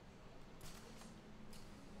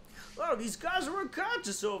 Oh, these guys are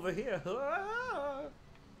unconscious over here. Oh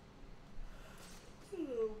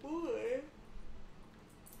boy.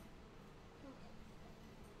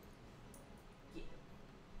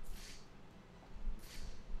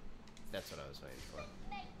 That's what I was waiting for.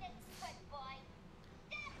 Make this quick, boy.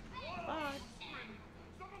 Bye.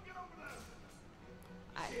 Someone get over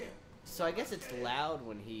there! So I guess it's loud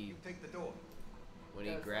when he Take the door.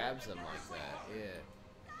 grabs them like that. Yeah.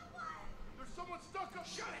 There's someone stuck up!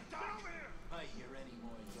 Shut it, Doc! Get over here! I hear any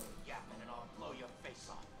more of your yapping and I'll blow your face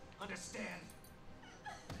off. Understand?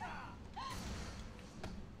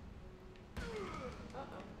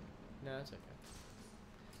 No, that's okay.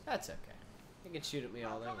 That's okay. You can shoot at me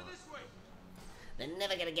all they want. Coming this way! They're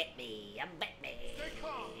never gonna get me. I'm Batman. Stay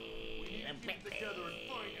calm! We need I'm to keep it together and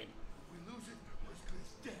find him. Batman. We lose it, this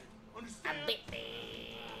guy's dead. I'm Understand? Batman.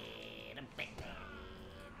 I'm Batman.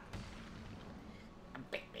 I'm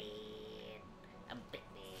Batman. I'm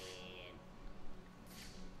Batman.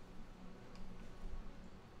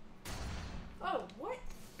 Oh, what?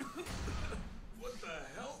 What the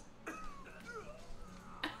hell?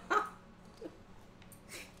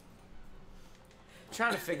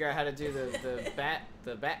 Trying to figure out how to do the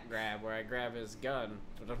bat grab where I grab his gun,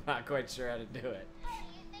 but I'm not quite sure how to do it.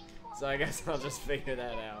 So I guess I'll just figure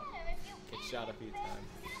that out. Get shot a few times.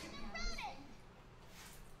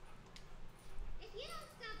 If you don't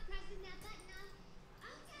stop pressing that button off,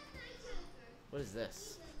 I'll tell my Joker. What is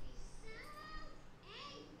this? He will be so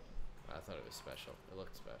angry. I thought it was special. It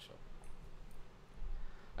looked special.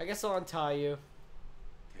 I guess I'll untie you.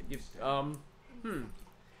 Can you stay?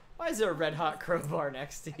 Why is there a red hot crowbar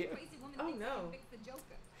next to you? Crazy woman Oh, thinks she no. can fix the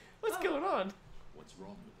Joker. What's going on? What's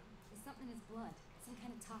wrong with him? There's something in his blood. Some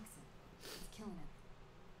kind of toxin. It's killing him.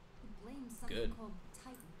 He blames something Good. called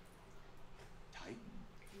Titan. Titan?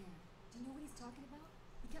 Yeah. Do you know what he's talking about?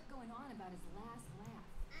 He kept going on about his last laugh.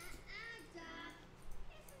 Doc.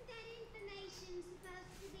 Isn't that information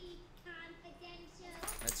supposed to be confidential?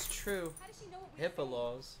 That's true. How does she know what we HIPAA say?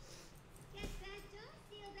 laws. Get that door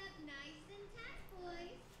sealed up nice and tight,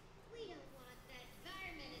 boys. We don't want that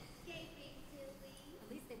vermin escaping, do we? At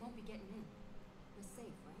least they won't be getting in. We're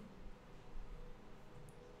safe, right?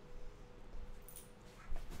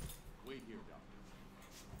 Wait here, Doctor.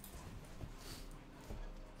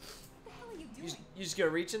 What the hell are you You doing? just, you just gonna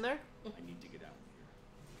reach in there? I need to get out of here.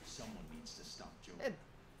 Someone needs to stop Joker. Eh.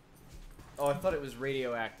 Oh, I thought it was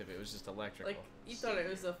radioactive. It was just electrical. Like, you thought it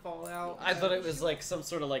was a fallout. I thought it was like some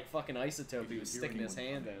sort of like fucking isotope If he you was hear sticking his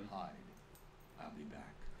anyone hand coming, in. hide. I'll be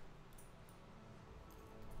back.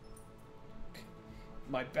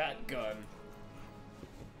 My bat gun.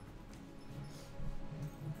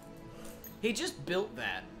 He just built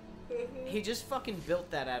that. He just fucking built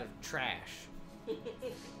that out of trash.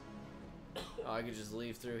 Oh, I could just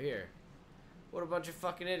leave through here. What a bunch of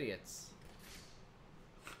fucking idiots.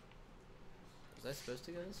 Was I supposed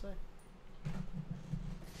to go this way?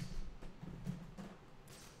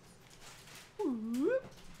 Whoop.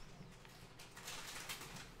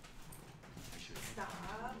 I should Stop.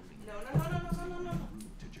 No.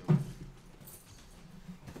 rude to Joker.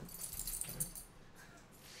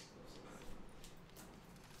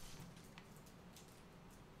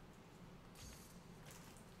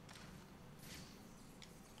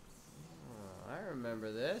 Oh, I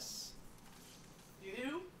remember this.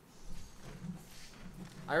 You?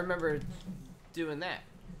 I remember doing that.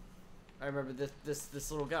 I remember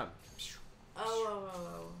this little gun.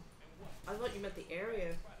 Oh. I thought you meant the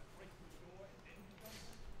area.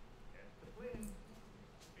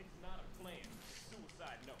 It's not a plan. It's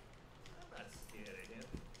suicide note. I'm not scared of him.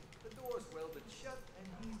 The door's welded shut and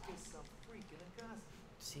he's just some freak in a costume.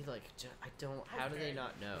 See, like, I don't. How do they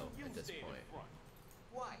not know You at this stay in point? front.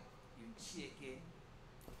 Why, you chicken?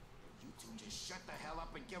 You two just shut the hell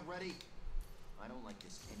up and get ready. I don't like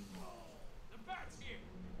this anymore. The bat's here.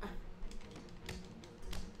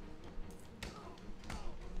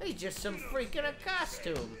 He's just some freak in a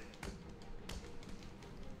costume.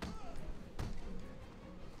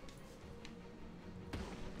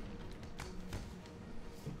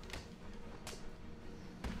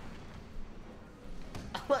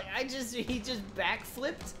 Like, he just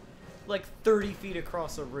backflipped like 30 feet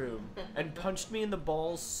across a room and punched me in the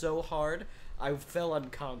balls so hard I fell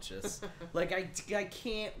unconscious. Like, I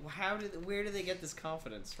can't. Where do they get this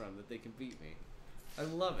confidence from that they can beat me? I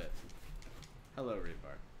love it. Hello,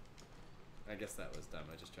 Rebar. I guess that was dumb.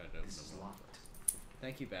 I just tried to open This is them. locked.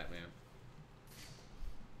 Thank you, Batman.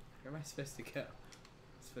 Where am I supposed to go?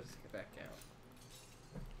 I'm supposed to get back out.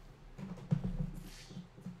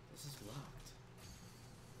 This is locked.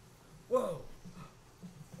 Whoa!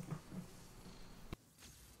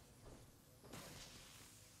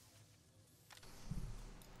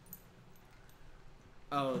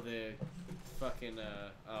 Oh, the fucking,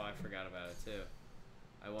 oh, I forgot about it, too.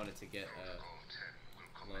 I wanted to get, Protocol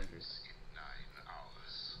 10 will laundry. commence in 9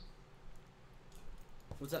 hours.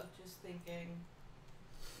 What's up? Just thinking.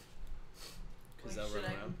 Because Like, I'll should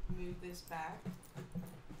run I around. move this back?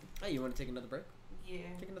 Hey, you want to take another break? Yeah.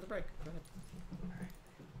 Take another break. Go ahead. Alright.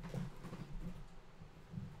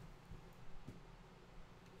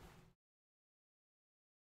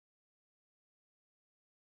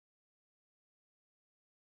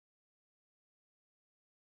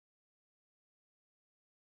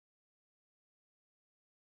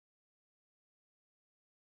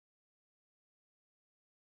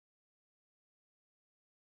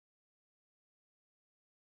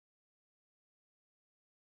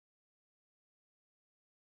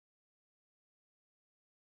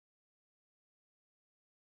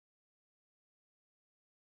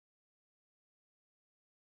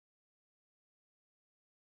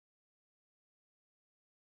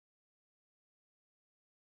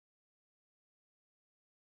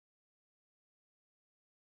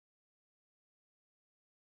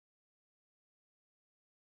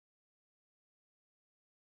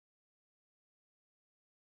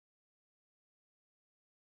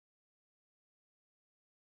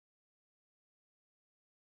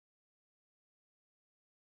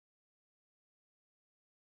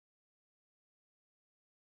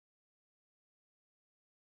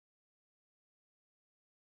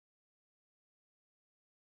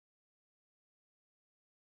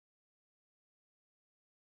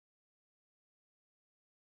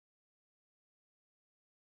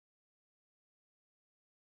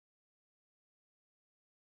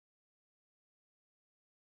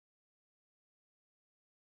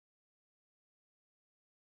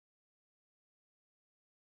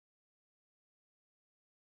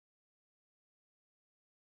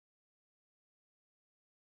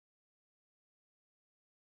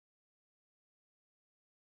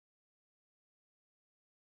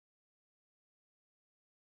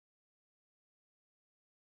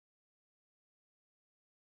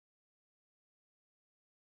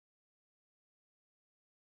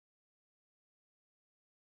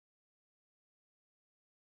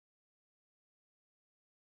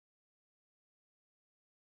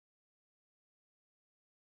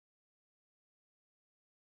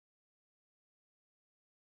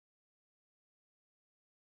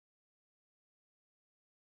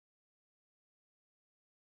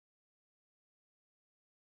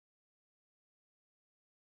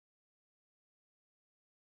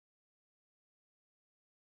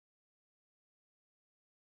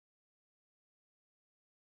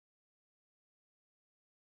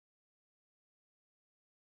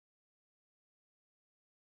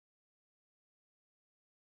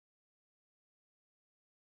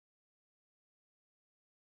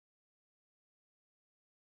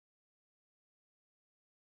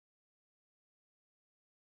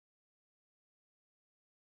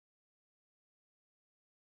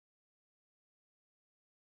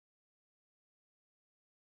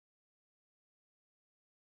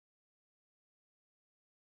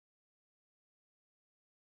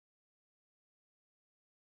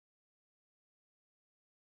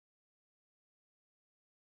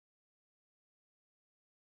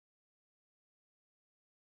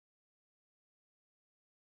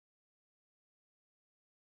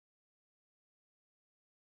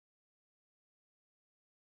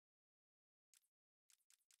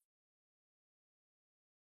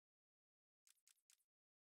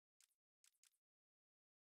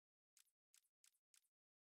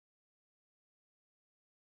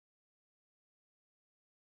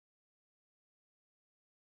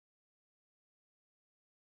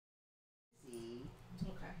 See?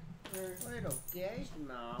 Okay. Little guys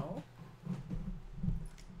now.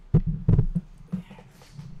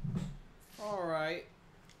 Alright.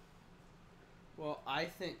 Well, I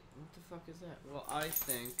think... What the fuck is that? Well, I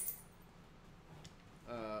think...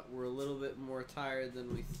 we're a little bit more tired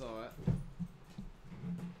than we thought.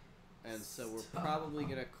 And so we're probably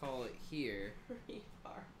gonna call it here. We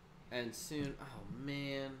are. And soon... Oh,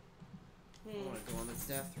 man. I want to go on the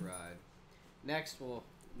death ride. Next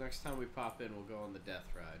time we pop in, we'll go on the death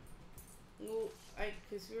ride. Well,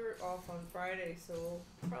 because we were off on Friday, so we'll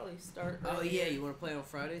probably start. Oh yeah, you want to play on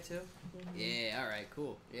Friday too? Mm-hmm. Yeah, all right,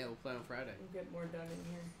 cool. Yeah, we'll play on Friday. We'll get more done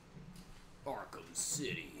in here. Arkham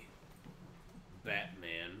City.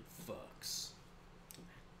 Batman fucks.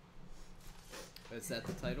 Is that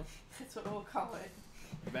the title? That's what we'll call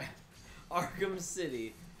it. Arkham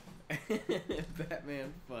City.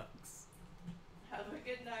 Batman fucks. Have a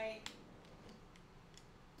good night.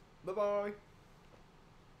 Bye bye.